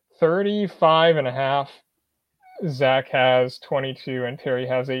 35.5. Zach has 22 and Terry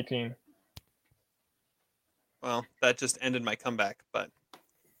has 18. Well, that just ended my comeback, but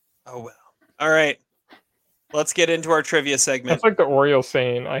oh well. All right. Let's get into our trivia segment. That's like the Orioles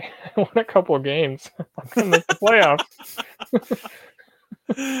saying, I won a couple of games. I'm going to make the playoffs.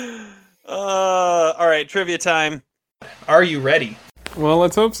 All right, trivia time. Are you ready? Well,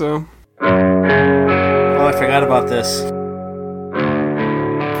 let's hope so. Oh, I forgot about this.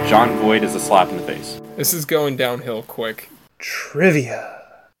 John Voight is a slap in the face. This is going downhill quick. Trivia.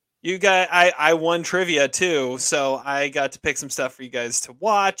 You guys, I won trivia too, so I got to pick some stuff for you guys to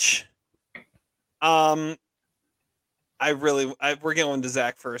watch. We're going to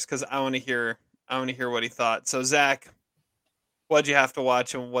Zach first because I want to hear what he thought. So Zach, what'd you have to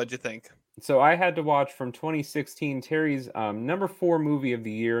watch and what'd you think? So I had to watch from 2016 Terry's number 4 movie of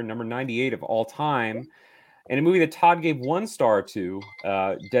the year, number 98 of all time, and a movie that Todd gave 1 star to,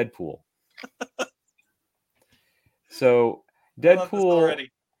 Deadpool. So Deadpool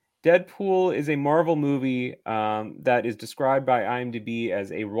is a Marvel movie that is described by IMDb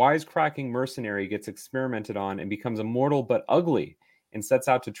as a wisecracking mercenary gets experimented on and becomes immortal but ugly and sets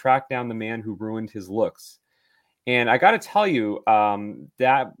out to track down the man who ruined his looks. And I got to tell you,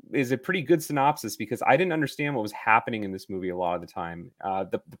 that is a pretty good synopsis because I didn't understand what was happening in this movie a lot of the time.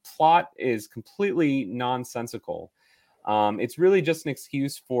 The plot is completely nonsensical. It's really just an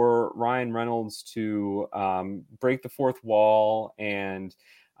excuse for Ryan Reynolds to break the fourth wall and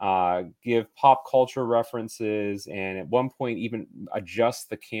give pop culture references, and at one point even adjust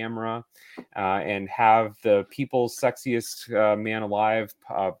the camera and have the People's Sexiest Man Alive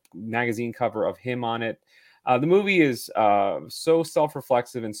magazine cover of him on it. The movie is so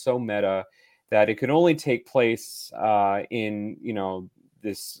self-reflexive and so meta that it could only take place in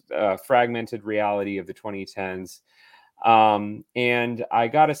this fragmented reality of the 2010s. And I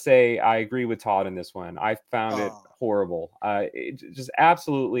gotta say, I agree with Todd in this one. I found it horrible. It just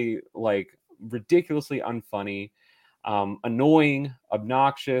absolutely like ridiculously unfunny, annoying,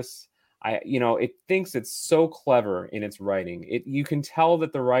 obnoxious. It thinks it's so clever in its writing. You can tell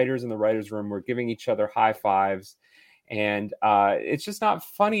that the writers in the writers' room were giving each other high fives, and it's just not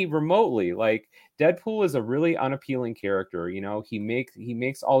funny remotely. Like Deadpool is a really unappealing character. He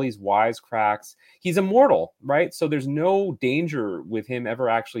makes all these wisecracks. He's immortal, right? So there's no danger with him ever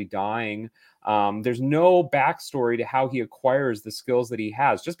actually dying. There's no backstory to how he acquires the skills that he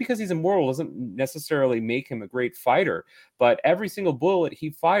has. Just because he's immortal doesn't necessarily make him a great fighter. But every single bullet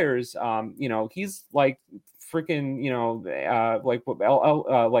he fires, he's like freaking,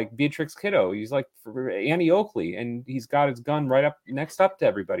 like Beatrix Kiddo. He's like Annie Oakley, and he's got his gun right up next up to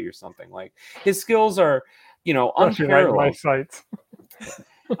everybody or something. Like his skills are, unparalleled. Right, my sights.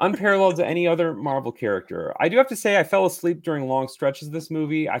 Unparalleled to any other Marvel character. I do have to say I fell asleep during long stretches of this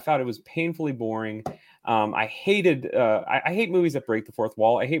movie. I thought it was painfully boring. I hate movies that break the fourth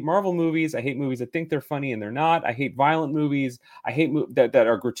wall. I hate Marvel movies. I hate movies that think they're funny and they're not. I hate violent movies. I hate that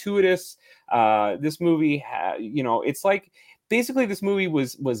are gratuitous. This movie, it's like basically this movie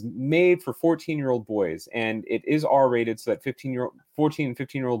was made for 14-year-old boys, and it is R-rated so that 14 and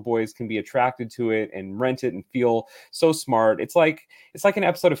 15-year-old boys can be attracted to it and rent it and feel so smart. It's like an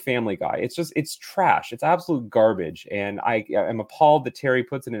episode of Family Guy. It's trash. It's absolute garbage. And I am appalled that Terry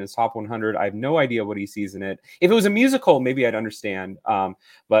puts it in his top 100. I have no idea what he sees in it. If it was a musical, maybe I'd understand.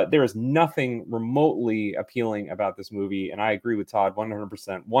 But there is nothing remotely appealing about this movie. And I agree with Todd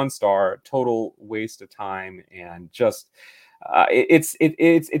 100%. 1 star, total waste of time, and just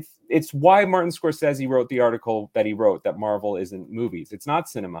it's why Martin Scorsese wrote the article that he wrote that Marvel isn't movies. It's not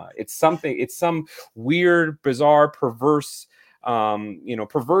cinema. It's some weird, bizarre, perverse,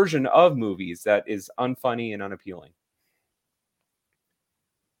 perversion of movies that is unfunny and unappealing.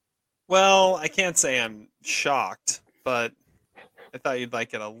 Well, I can't say I'm shocked, but I thought you'd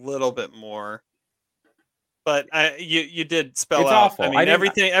like it a little bit more. But you did spell it's out. Awful. I mean,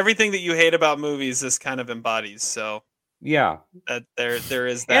 everything that you hate about movies, this kind of embodies. So. Yeah, that there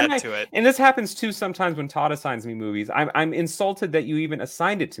is that to it, and this happens too sometimes when Todd assigns me movies. I'm insulted that you even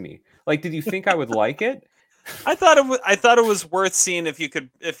assigned it to me. Like, did you think I would like it? I thought it was worth seeing if you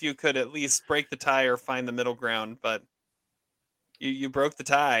could at least break the tie or find the middle ground, but you broke the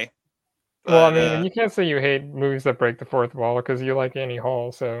tie. But, well, I mean, you can't say you hate movies that break the fourth wall because you like Annie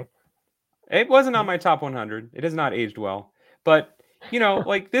Hall. So it wasn't on my top 100. It has not aged well, but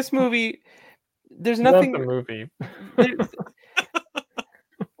like this movie. There's nothing. The movie.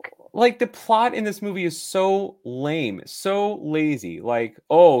 Like the plot in this movie is so lame, so lazy. Like,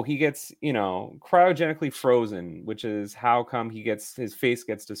 oh, he gets, cryogenically frozen, which is how come his face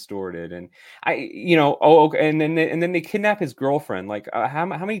gets distorted, and and then they kidnap his girlfriend. Like, how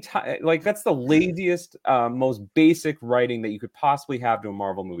many times? Like, that's the laziest, most basic writing that you could possibly have to a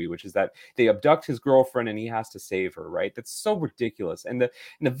Marvel movie, which is that they abduct his girlfriend and he has to save her. Right? That's so ridiculous, and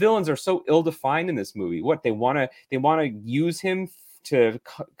the villains are so ill-defined in this movie. What they want to use him to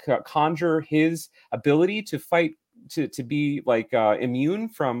conjure his ability to fight, to be like immune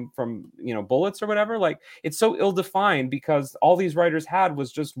from bullets or whatever. Like, it's so ill-defined because all these writers had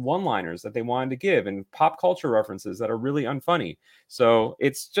was just one-liners that they wanted to give and pop culture references that are really unfunny. So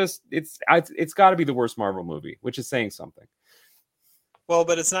it's got to be the worst Marvel movie, which is saying something. Well,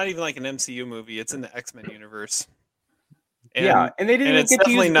 but it's not even like an MCU movie. It's in the X-Men universe. And they didn't even get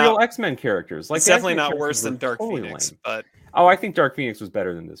to use real X-Men characters. Like, it's definitely not worse than Dark Phoenix, but I think Dark Phoenix was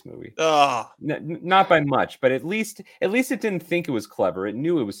better than this movie. Not by much, but at least it didn't think it was clever. It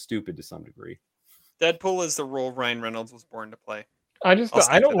knew it was stupid to some degree. Deadpool is the role Ryan Reynolds was born to play. I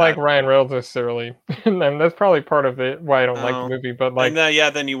don't like Ryan Reynolds necessarily, and that's probably part of it why I don't like the movie. But like,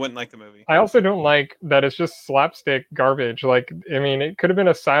 then you wouldn't like the movie. I also don't like that it's just slapstick garbage. Like, I mean, it could have been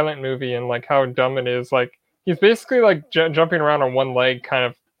a silent movie, and like how dumb it is. Like, he's basically like jumping around on one leg kind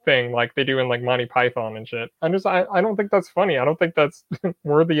of thing, like they do in like Monty Python and shit. I don't think that's funny. I don't think that's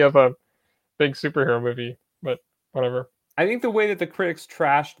worthy of a big superhero movie, but whatever. I think the way that the critics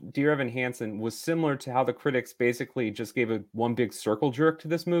trashed Dear Evan Hansen was similar to how the critics basically just gave one big circle jerk to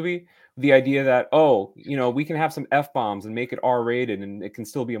this movie. The idea that, we can have some F-bombs and make it R-rated and it can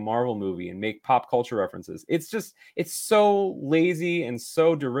still be a Marvel movie and make pop culture references. It's so lazy and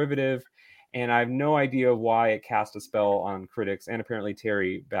so derivative. And I have no idea why it cast a spell on critics and apparently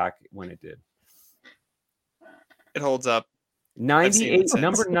Terry back when it did. It holds up. 98,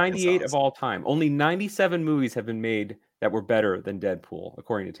 number 98 of all time. Only 97 movies have been made that were better than Deadpool,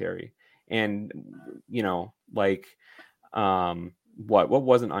 according to Terry. And, What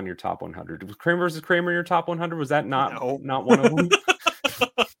wasn't on your top 100? Was Kramer versus Kramer in your top 100? Was that not one of them?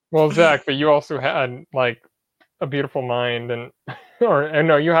 Well, Zach, but you also had like A Beautiful Mind, and or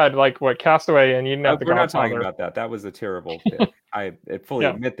no, you had like what, Castaway, and you didn't have The We're Godfather. not talking about that. That was a terrible pick. I fully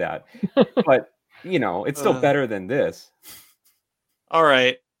admit that, but it's still better than this. All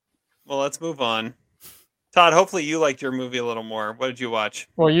right, well, let's move on. Todd, hopefully you liked your movie a little more. What did you watch?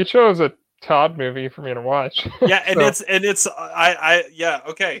 Well, you chose a Todd movie for me to watch. Yeah, and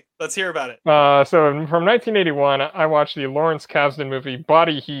okay. Let's hear about it. So from 1981, I watched the Lawrence Kasdan movie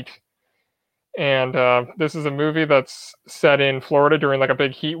Body Heat, and this is a movie that's set in Florida during like a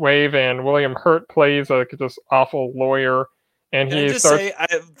big heat wave, and William Hurt plays like this awful lawyer, and Can I just say,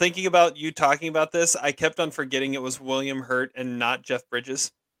 thinking about you talking about this, I kept on forgetting it was William Hurt and not Jeff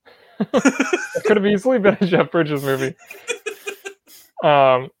Bridges. It could have easily been a Jeff Bridges movie.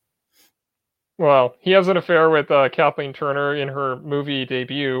 Well, he has an affair with Kathleen Turner in her movie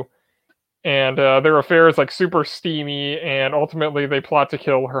debut, and their affair is like super steamy, and ultimately they plot to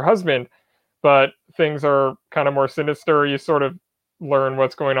kill her husband. But things are kind of more sinister. You sort of learn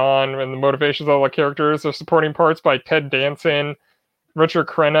what's going on and the motivations of all the characters. There's supporting parts by Ted Danson, Richard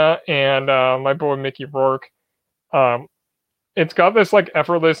Crenna, and my boy Mickey Rourke. It's got this like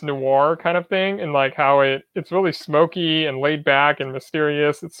effortless noir kind of thing, and like how it's really smoky and laid back and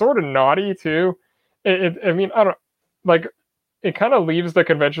mysterious. It's sort of naughty too. I don't like. It kind of leaves the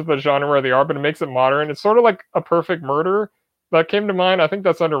conventions of the genre where they are, but it makes it modern. It's sort of like A Perfect Murder that came to mind. I think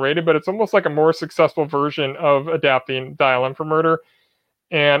that's underrated, but it's almost like a more successful version of adapting Dial M for Murder.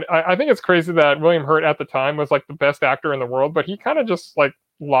 And I think it's crazy that William Hurt at the time was like the best actor in the world, but he kind of just like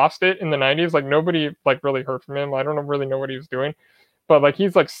lost it in the 90s. Like nobody like really heard from him. I don't really know what he was doing, but like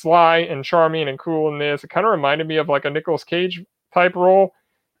he's like sly and charming and cool in this. It kind of reminded me of like a Nicolas Cage type role,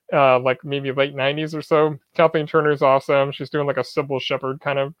 like maybe late 90s or so. Kathleen Turner's awesome. She's doing like a Sybil Shepherd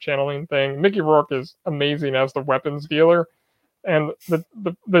kind of channeling thing. Mickey Rourke is amazing as the weapons dealer, and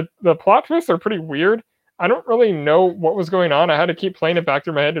the plot twists are pretty weird. I don't really know what was going on. I had to keep playing it back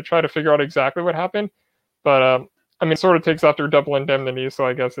through my head to try to figure out exactly what happened. But it sort of takes after Double Indemnity, so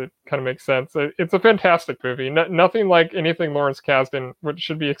I guess it kind of makes sense. It's a fantastic movie. Nothing like anything Lawrence Kasdan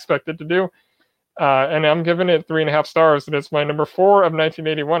should be expected to do. And I'm giving it 3.5 stars, and it's my number 4 of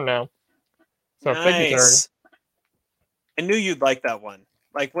 1981 now. So nice. Thank you, Terry. I knew you'd like that one.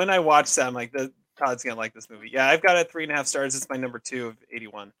 Like when I watched that, I'm like, Todd's gonna like this movie. Yeah, I've got it 3.5 stars. It's my number 2 of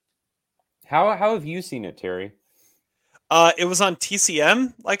 81. How have you seen it, Terry? It was on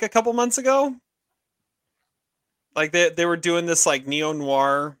TCM like a couple months ago. Like they were doing this like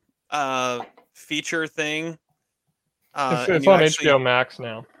neo-noir feature thing. It's on HBO Max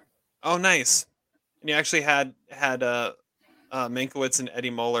now. Oh, nice. And you actually had Mankiewicz and Eddie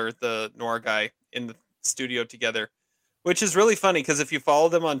Muller, the noir guy, in the studio together, which is really funny because if you follow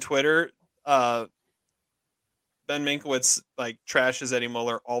them on Twitter, Ben Mankiewicz like trashes Eddie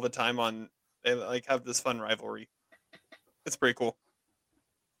Muller all the time they like have this fun rivalry. It's pretty cool.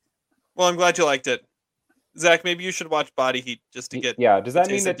 Well, I'm glad you liked it. Zach, maybe you should watch Body Heat just to get Does that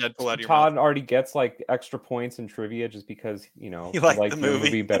mean that Deadpool out of your Todd mouth. already gets like extra points in trivia just because he liked liked the your movie.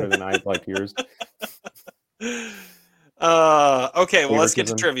 movie better than I like yours? Okay, well, let's get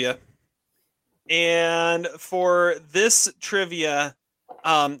to Favoritism. trivia. And for this trivia,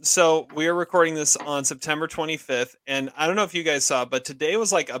 so we are recording this on September 25th, and I don't know if you guys saw, but today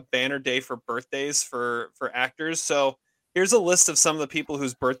was like a banner day for birthdays for actors. So here's a list of some of the people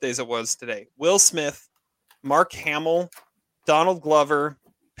whose birthdays it was today: Will Smith, Mark Hamill, Donald Glover,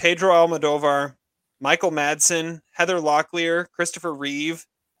 Pedro Almodovar, Michael Madsen, Heather Locklear, Christopher Reeve,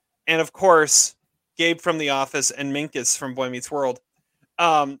 and of course, Gabe from The Office and Minkus from Boy Meets World.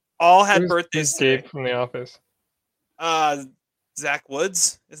 All had birthdays. Who's Gabe from The Office? Zach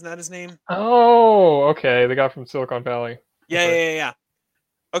Woods, isn't that his name? Oh, okay. The guy from Silicon Valley. Yeah.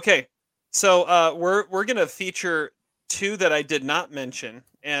 Okay, so we're gonna feature 2 that I did not mention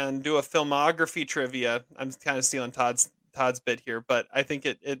and do a filmography trivia. I'm kind of stealing Todd's bit here, but I think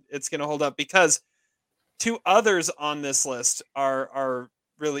it's gonna hold up because 2 others on this list are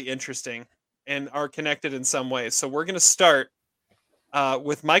really interesting and are connected in some way. So we're gonna start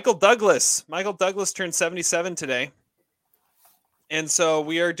with Michael Douglas. Michael Douglas turned 77 today. And so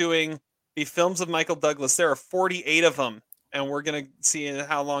we are doing the films of Michael Douglas. There are 48 of them, and we're going to see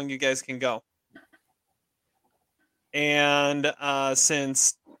how long you guys can go. And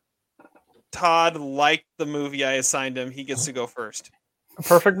since Todd liked the movie I assigned him, he gets to go first. A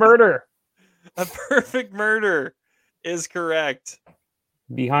Perfect Murder. A Perfect Murder is correct.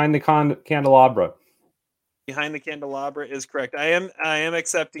 Behind the Candelabra. Behind the Candelabra is correct. I am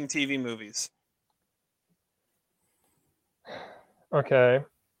accepting TV movies. Okay.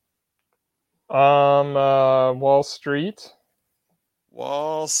 Wall Street.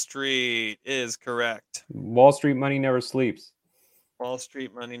 Wall Street is correct. Wall Street Money Never Sleeps. Wall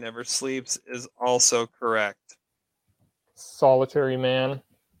Street Money Never Sleeps is also correct. Solitary Man.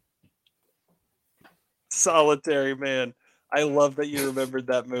 Solitary Man. I love that you remembered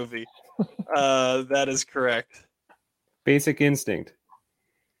that movie. That is correct. Basic Instinct.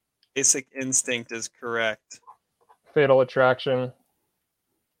 Basic Instinct is correct. Fatal Attraction.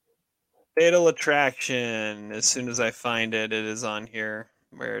 Fatal Attraction. As soon as I find it, it is on here.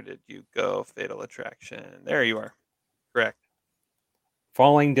 Where did you go? Fatal Attraction. There you are. Correct.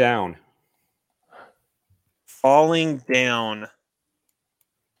 Falling Down. Falling Down.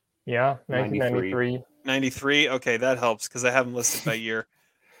 Yeah, 1993. 93. Okay, that helps because I have them listed by year.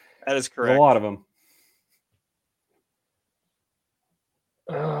 That is correct. There's a lot of them.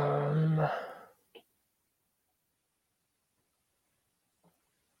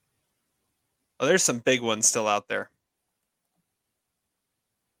 Oh, there's some big ones still out there.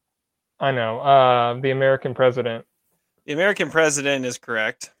 I know. The American President. The American President is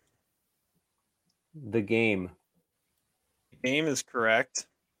correct. The Game. The Game is correct.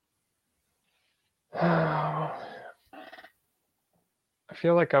 I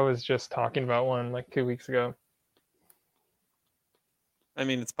feel like I was just talking about one like 2 weeks ago. I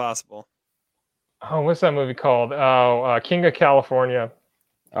mean, it's possible. Oh, what's that movie called? Oh, King of California.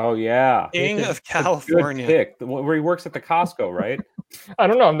 Oh yeah, King of California. Good pick. Where he works at the Costco, right? I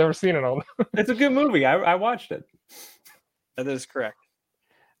don't know. I've never seen it all. It's a good movie. I watched it. That is correct.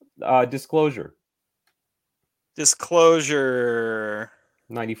 Disclosure. Disclosure.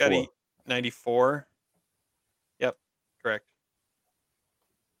 94. 94. Yep, correct.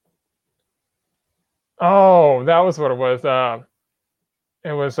 Oh, that was what it was.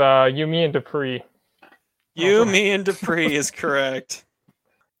 It was You, Me, and Dupree. You, Me, and Dupree is correct.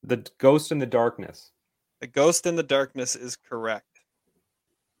 The Ghost in the Darkness. The Ghost in the Darkness is correct.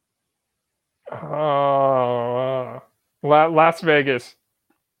 Oh, Las Vegas.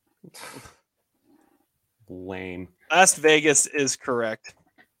 Lame. Las Vegas is correct.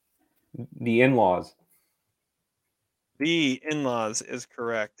 The In-Laws. The In-Laws is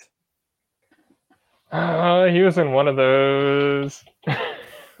correct. He was in one of those.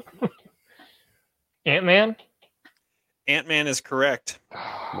 Ant-Man? Ant-Man is correct.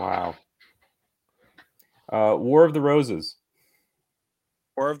 Wow. War of the Roses.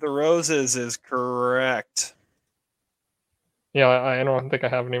 War of the Roses is correct. Yeah, I don't think I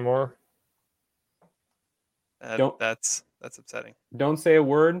have any more. That's upsetting. Don't Say a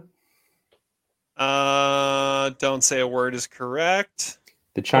Word. Don't Say a Word is correct.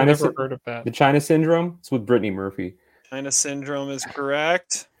 The China. I've never heard of that. The China Syndrome. It's with Brittany Murphy. China Syndrome is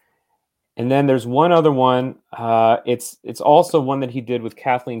correct. And then there's one other one. It's also one that he did with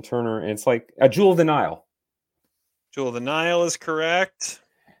Kathleen Turner, and it's like a Jewel of the Nile. Jewel of the Nile is correct.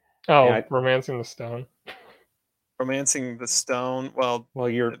 Oh, Yeah, Romancing the Stone. Romancing the Stone. Well,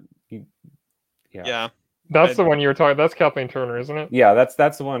 yeah. That's the one you were talking. That's Kathleen Turner, isn't it? Yeah,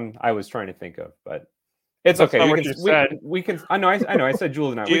 that's the one I was trying to think of, but it's That's okay. not We what can, you said. we can. I know. I said Jewel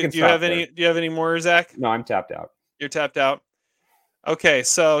of the Nile. Do you have any? Do you have any more, Zach? No, I'm tapped out. You're tapped out. Okay,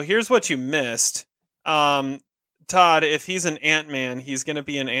 so here's what you missed. Todd, if he's an Ant-Man, he's going to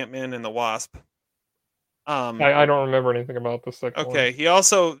be an Ant-Man and the Wasp. I don't remember anything about the second one. Okay, he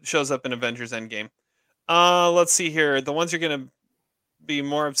also shows up in Avengers Endgame. Let's see here. The ones you're going to be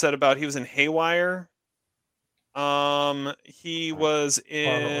more upset about, he was in Haywire. He was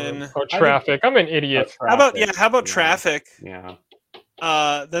in Traffic. I'm an idiot. How about Traffic? Yeah.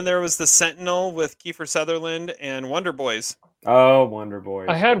 Then there was The Sentinel with Kiefer Sutherland and Wonder Boys. Oh, Wonder Boys.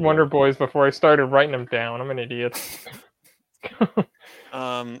 I had Wonder Boys before I started writing them down. I'm an idiot.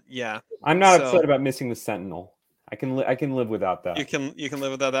 Yeah. I'm not upset about missing the Sentinel. I can live without that. You can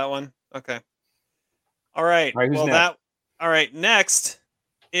live without that one. Okay. All right. All right, who's well, next? All right. Next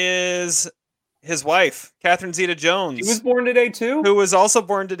is his wife, Catherine Zeta-Jones. She was born today too. Who was also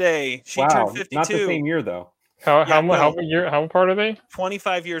born today. She turned 52. Not the same year though. How apart are they?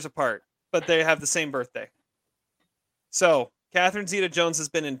 25 years apart, but they have the same birthday. So Catherine Zeta-Jones has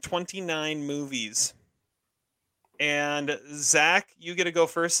been in 29 movies. And Zach, you get to go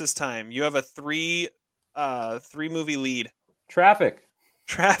first this time. You have a three movie lead. Traffic.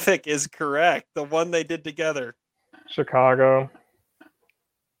 Traffic is correct. The one they did together. Chicago.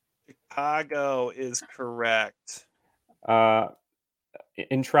 Chicago is correct.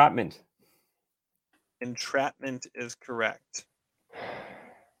 Entrapment. Entrapment is correct.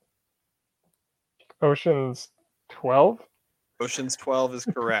 Ocean's 12? Ocean's 12 is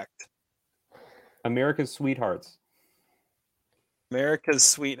correct. America's Sweethearts. America's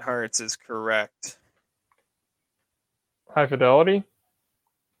Sweethearts is correct. High Fidelity?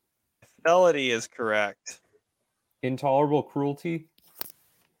 Fidelity is correct. Intolerable Cruelty?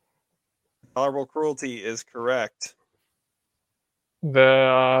 Intolerable Cruelty is correct.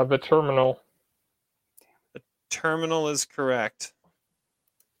 The Terminal. The Terminal is correct.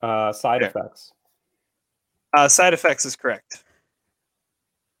 Side Effects. Side Effects is correct.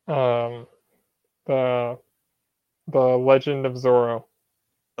 The Legend of Zorro.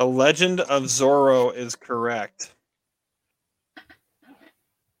 The Legend of Zorro is correct.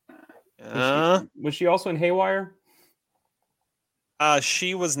 Was she also in Haywire?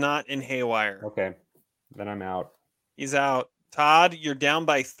 She was not in Haywire. Okay, then I'm out. He's out. Todd, you're down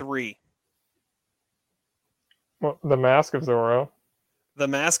by 3. Well, The Mask of Zorro. The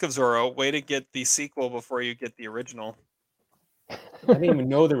Mask of Zorro. Way to get the sequel before you get the original. I didn't even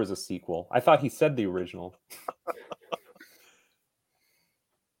know there was a sequel. I thought he said the original.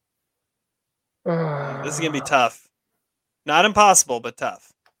 This is going to be tough. Not impossible, but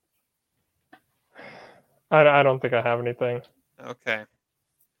tough. I don't think I have anything. Okay.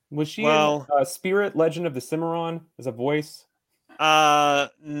 Was she in Spirit, Legend of the Cimarron as a voice? No.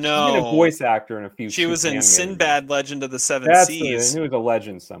 She's been a voice actor in a few. She was in Sinbad, Legend of the Seven Seas. I knew it was a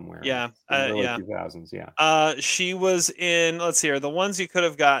legend somewhere. Yeah. Early Yeah. 2000s, yeah. She was in, let's see here, the ones you could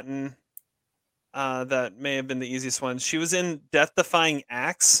have gotten that may have been the easiest ones. She was in Death Defying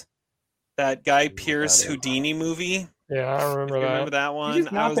Acts, that Guy Pearce Houdini movie. Yeah, I remember that. Remember that one?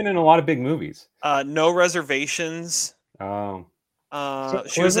 She's not been in a lot of big movies. No Reservations. Oh.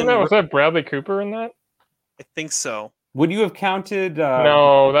 She was in. Was that Bradley Cooper in that? I think so. Would you have counted?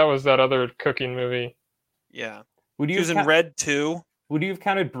 No, that was that other cooking movie. Yeah. Would you? She was in Red 2. Would you have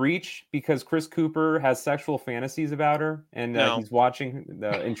counted Breach because Chris Cooper has sexual fantasies about her and he's watching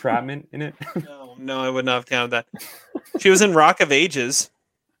the entrapment in it? No, I would not have counted that. She was in Rock of Ages.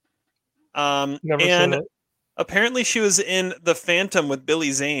 Never seen and it. apparently she was in The Phantom with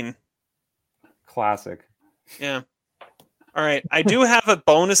Billy Zane. Classic. Yeah. All right. I do have a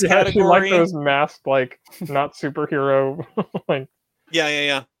bonus Yeah, category. she liked those masked, like, not superhero, like.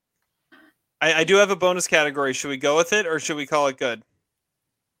 Yeah. I do have a bonus category. Should we go with it or should we call it good?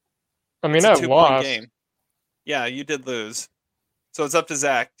 I mean, It's a I 2-point lost. game. Yeah, you did lose. So it's up to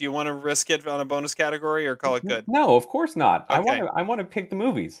Zach. Do you want to risk it on a bonus category or call it good? No, of course not. Okay. I want to pick the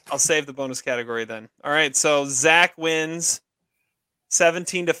movies. I'll save the bonus category then. All right, so Zach wins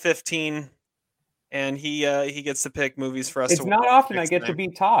 17-15, and he gets to pick movies for us. It's to not watch often I next get to time.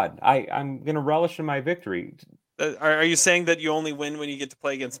 beat Todd. I'm going to relish in my victory. Are you saying that you only win when you get to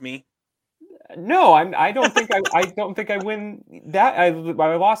play against me? No, I don't think I don't think I win that. I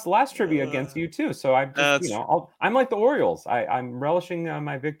lost the last trivia against you too. So I'm just, I'm like the Orioles. I'm relishing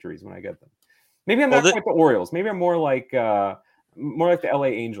my victories when I get them. Maybe I'm not quite the Orioles. Maybe I'm more like the LA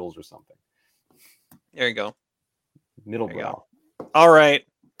Angels or something. There you go. Middlebrow. All right,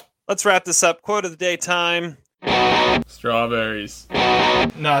 let's wrap this up. Quote of the day time. Strawberries.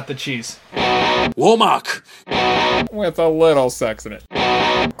 Not the cheese. Womack. With a little sex in it.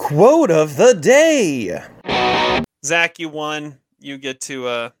 Quote of the day. Zach, you won. You get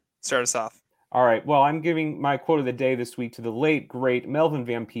to start us off. All right. Well, I'm giving my quote of the day this week to the late, great Melvin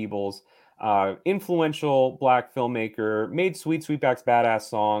Van Peebles, influential Black filmmaker, made Sweetback's Badass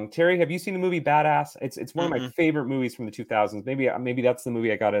song. Terry, have you seen the movie Badass? It's one of my favorite movies from the 2000s. Maybe that's the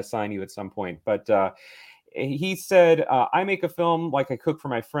movie I got to assign you at some point. But he said, I make a film like I cook for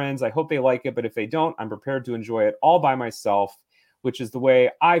my friends. I hope they like it, but if they don't, I'm prepared to enjoy it all by myself, which is the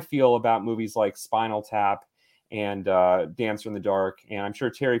way I feel about movies like Spinal Tap and Dancer in the Dark. And I'm sure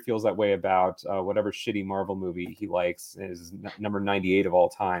Terry feels that way about whatever shitty Marvel movie he likes. Is number 98 of all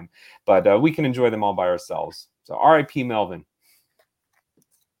time. But we can enjoy them all by ourselves. So R.I.P. Melvin.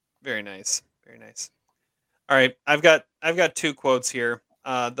 Very nice. Very nice. All right. I've got 2 quotes here.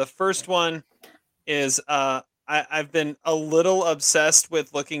 The first one is I've been a little obsessed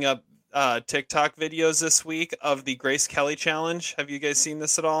with looking up TikTok videos this week of the Grace Kelly challenge. Have you guys seen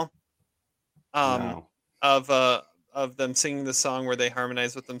this at all? No. Of them singing the song where they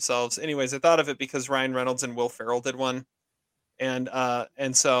harmonize with themselves. Anyways, I thought of it because Ryan Reynolds and Will Ferrell did one, and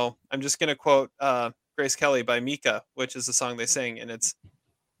so I'm just gonna quote Grace Kelly by Mika, which is the song they sing, and it's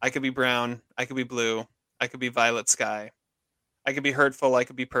I could be brown, I could be blue, I could be violet sky, I could be hurtful, I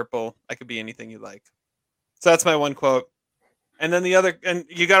could be purple, I could be anything you like. So that's my one quote. And then the other, and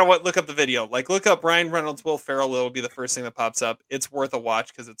you gotta look up the video. Like look up Ryan Reynolds, Will Ferrell. It'll be the first thing that pops up. It's worth a watch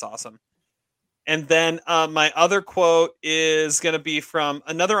because it's awesome. And then my other quote is gonna be from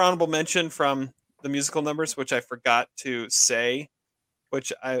another honorable mention from the musical numbers, which I forgot to say,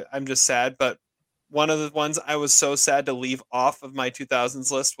 which I'm just sad. But one of the ones I was so sad to leave off of my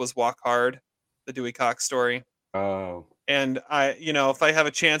 2000s list was Walk Hard, the Dewey Cox story. Oh. And I, if I have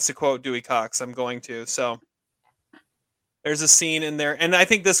a chance to quote Dewey Cox, I'm going to. So there's a scene in there, and I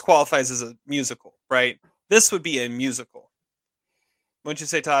think this qualifies as a musical, right? This would be a musical. Wouldn't you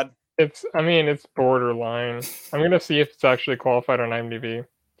say, Todd? It's borderline. I'm gonna see if it's actually qualified on IMDb.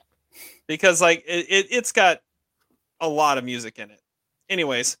 Because it's got a lot of music in it.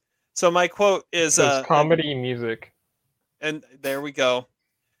 Anyways, so my quote is comedy music, and there we go.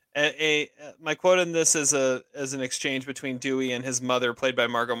 My quote in this is an exchange between Dewey and his mother, played by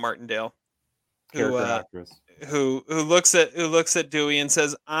Margot Martindale, who looks at Dewey and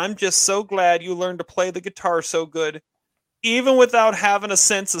says, "I'm just so glad you learned to play the guitar so good, even without having a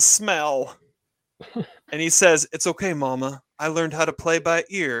sense of smell." And he says, "It's okay, Mama. I learned how to play by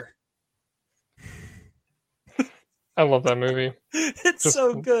ear." I love that movie. It's just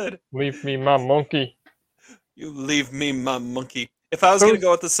so good. Leave me my monkey. You leave me my monkey. If I was going to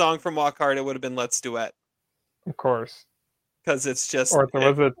go with the song from Walk Hard, it would have been Let's Duet. Of course. Because it's just... Or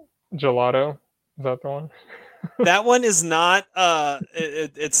was it Gelato? Is that the one? That one is not...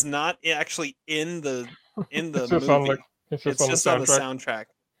 it's not actually in the movie. It's just on the soundtrack.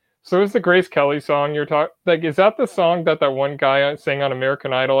 So is the Grace Kelly song you're talking... is that the song that one guy sang on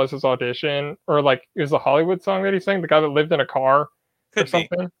American Idol as his audition? Or is the Hollywood song that he sang? The guy that lived in a car? Could be.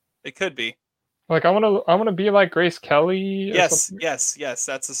 It could be. I want to be like Grace Kelly. Yes,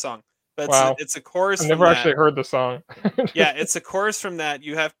 that's the song. But wow. It's a chorus. I've never actually heard the song. Yeah, it's a chorus from that.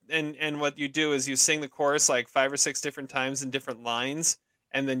 You have and what you do is you sing the chorus 5 or 6 different times in different lines,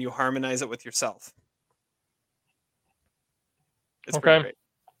 and then you harmonize it with yourself. It's pretty great.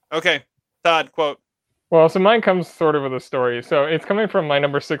 Okay, Todd, quote. Well, so mine comes sort of with a story. So it's coming from my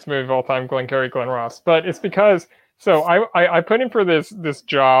number 6 movie of all time, Glengarry Glen Ross. But it's because I put in for this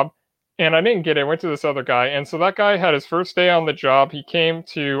job. And I didn't get it. I went to this other guy. And so that guy had his first day on the job. He came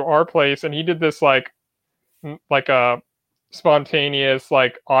to our place and he did this like a spontaneous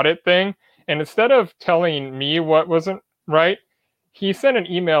audit thing. And instead of telling me what wasn't right, he sent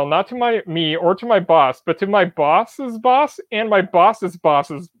an email not to me or to my boss, but to my boss's boss and my boss's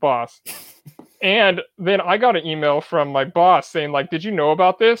boss's boss. And then I got an email from my boss saying did you know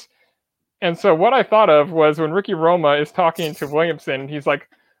about this? And so what I thought of was when Ricky Roma is talking to Williamson, he's like,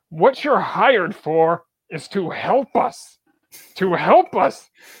 "What you're hired for is to help us. To help us,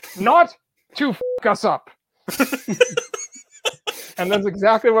 not to f*** us up." And that's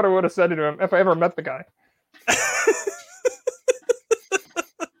exactly what I would have said to him if I ever met the guy.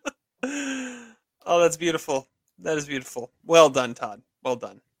 Oh, that's beautiful. That is beautiful. Well done, Todd. Well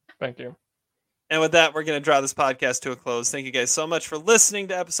done. Thank you. And with that, we're going to draw this podcast to a close. Thank you guys so much for listening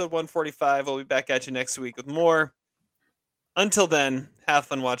to episode 145. We'll be back at you next week with more. Until then, have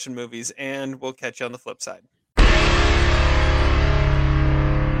fun watching movies, and we'll catch you on the flip side.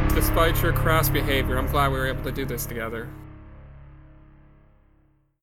 Despite your crass behavior, I'm glad we were able to do this together.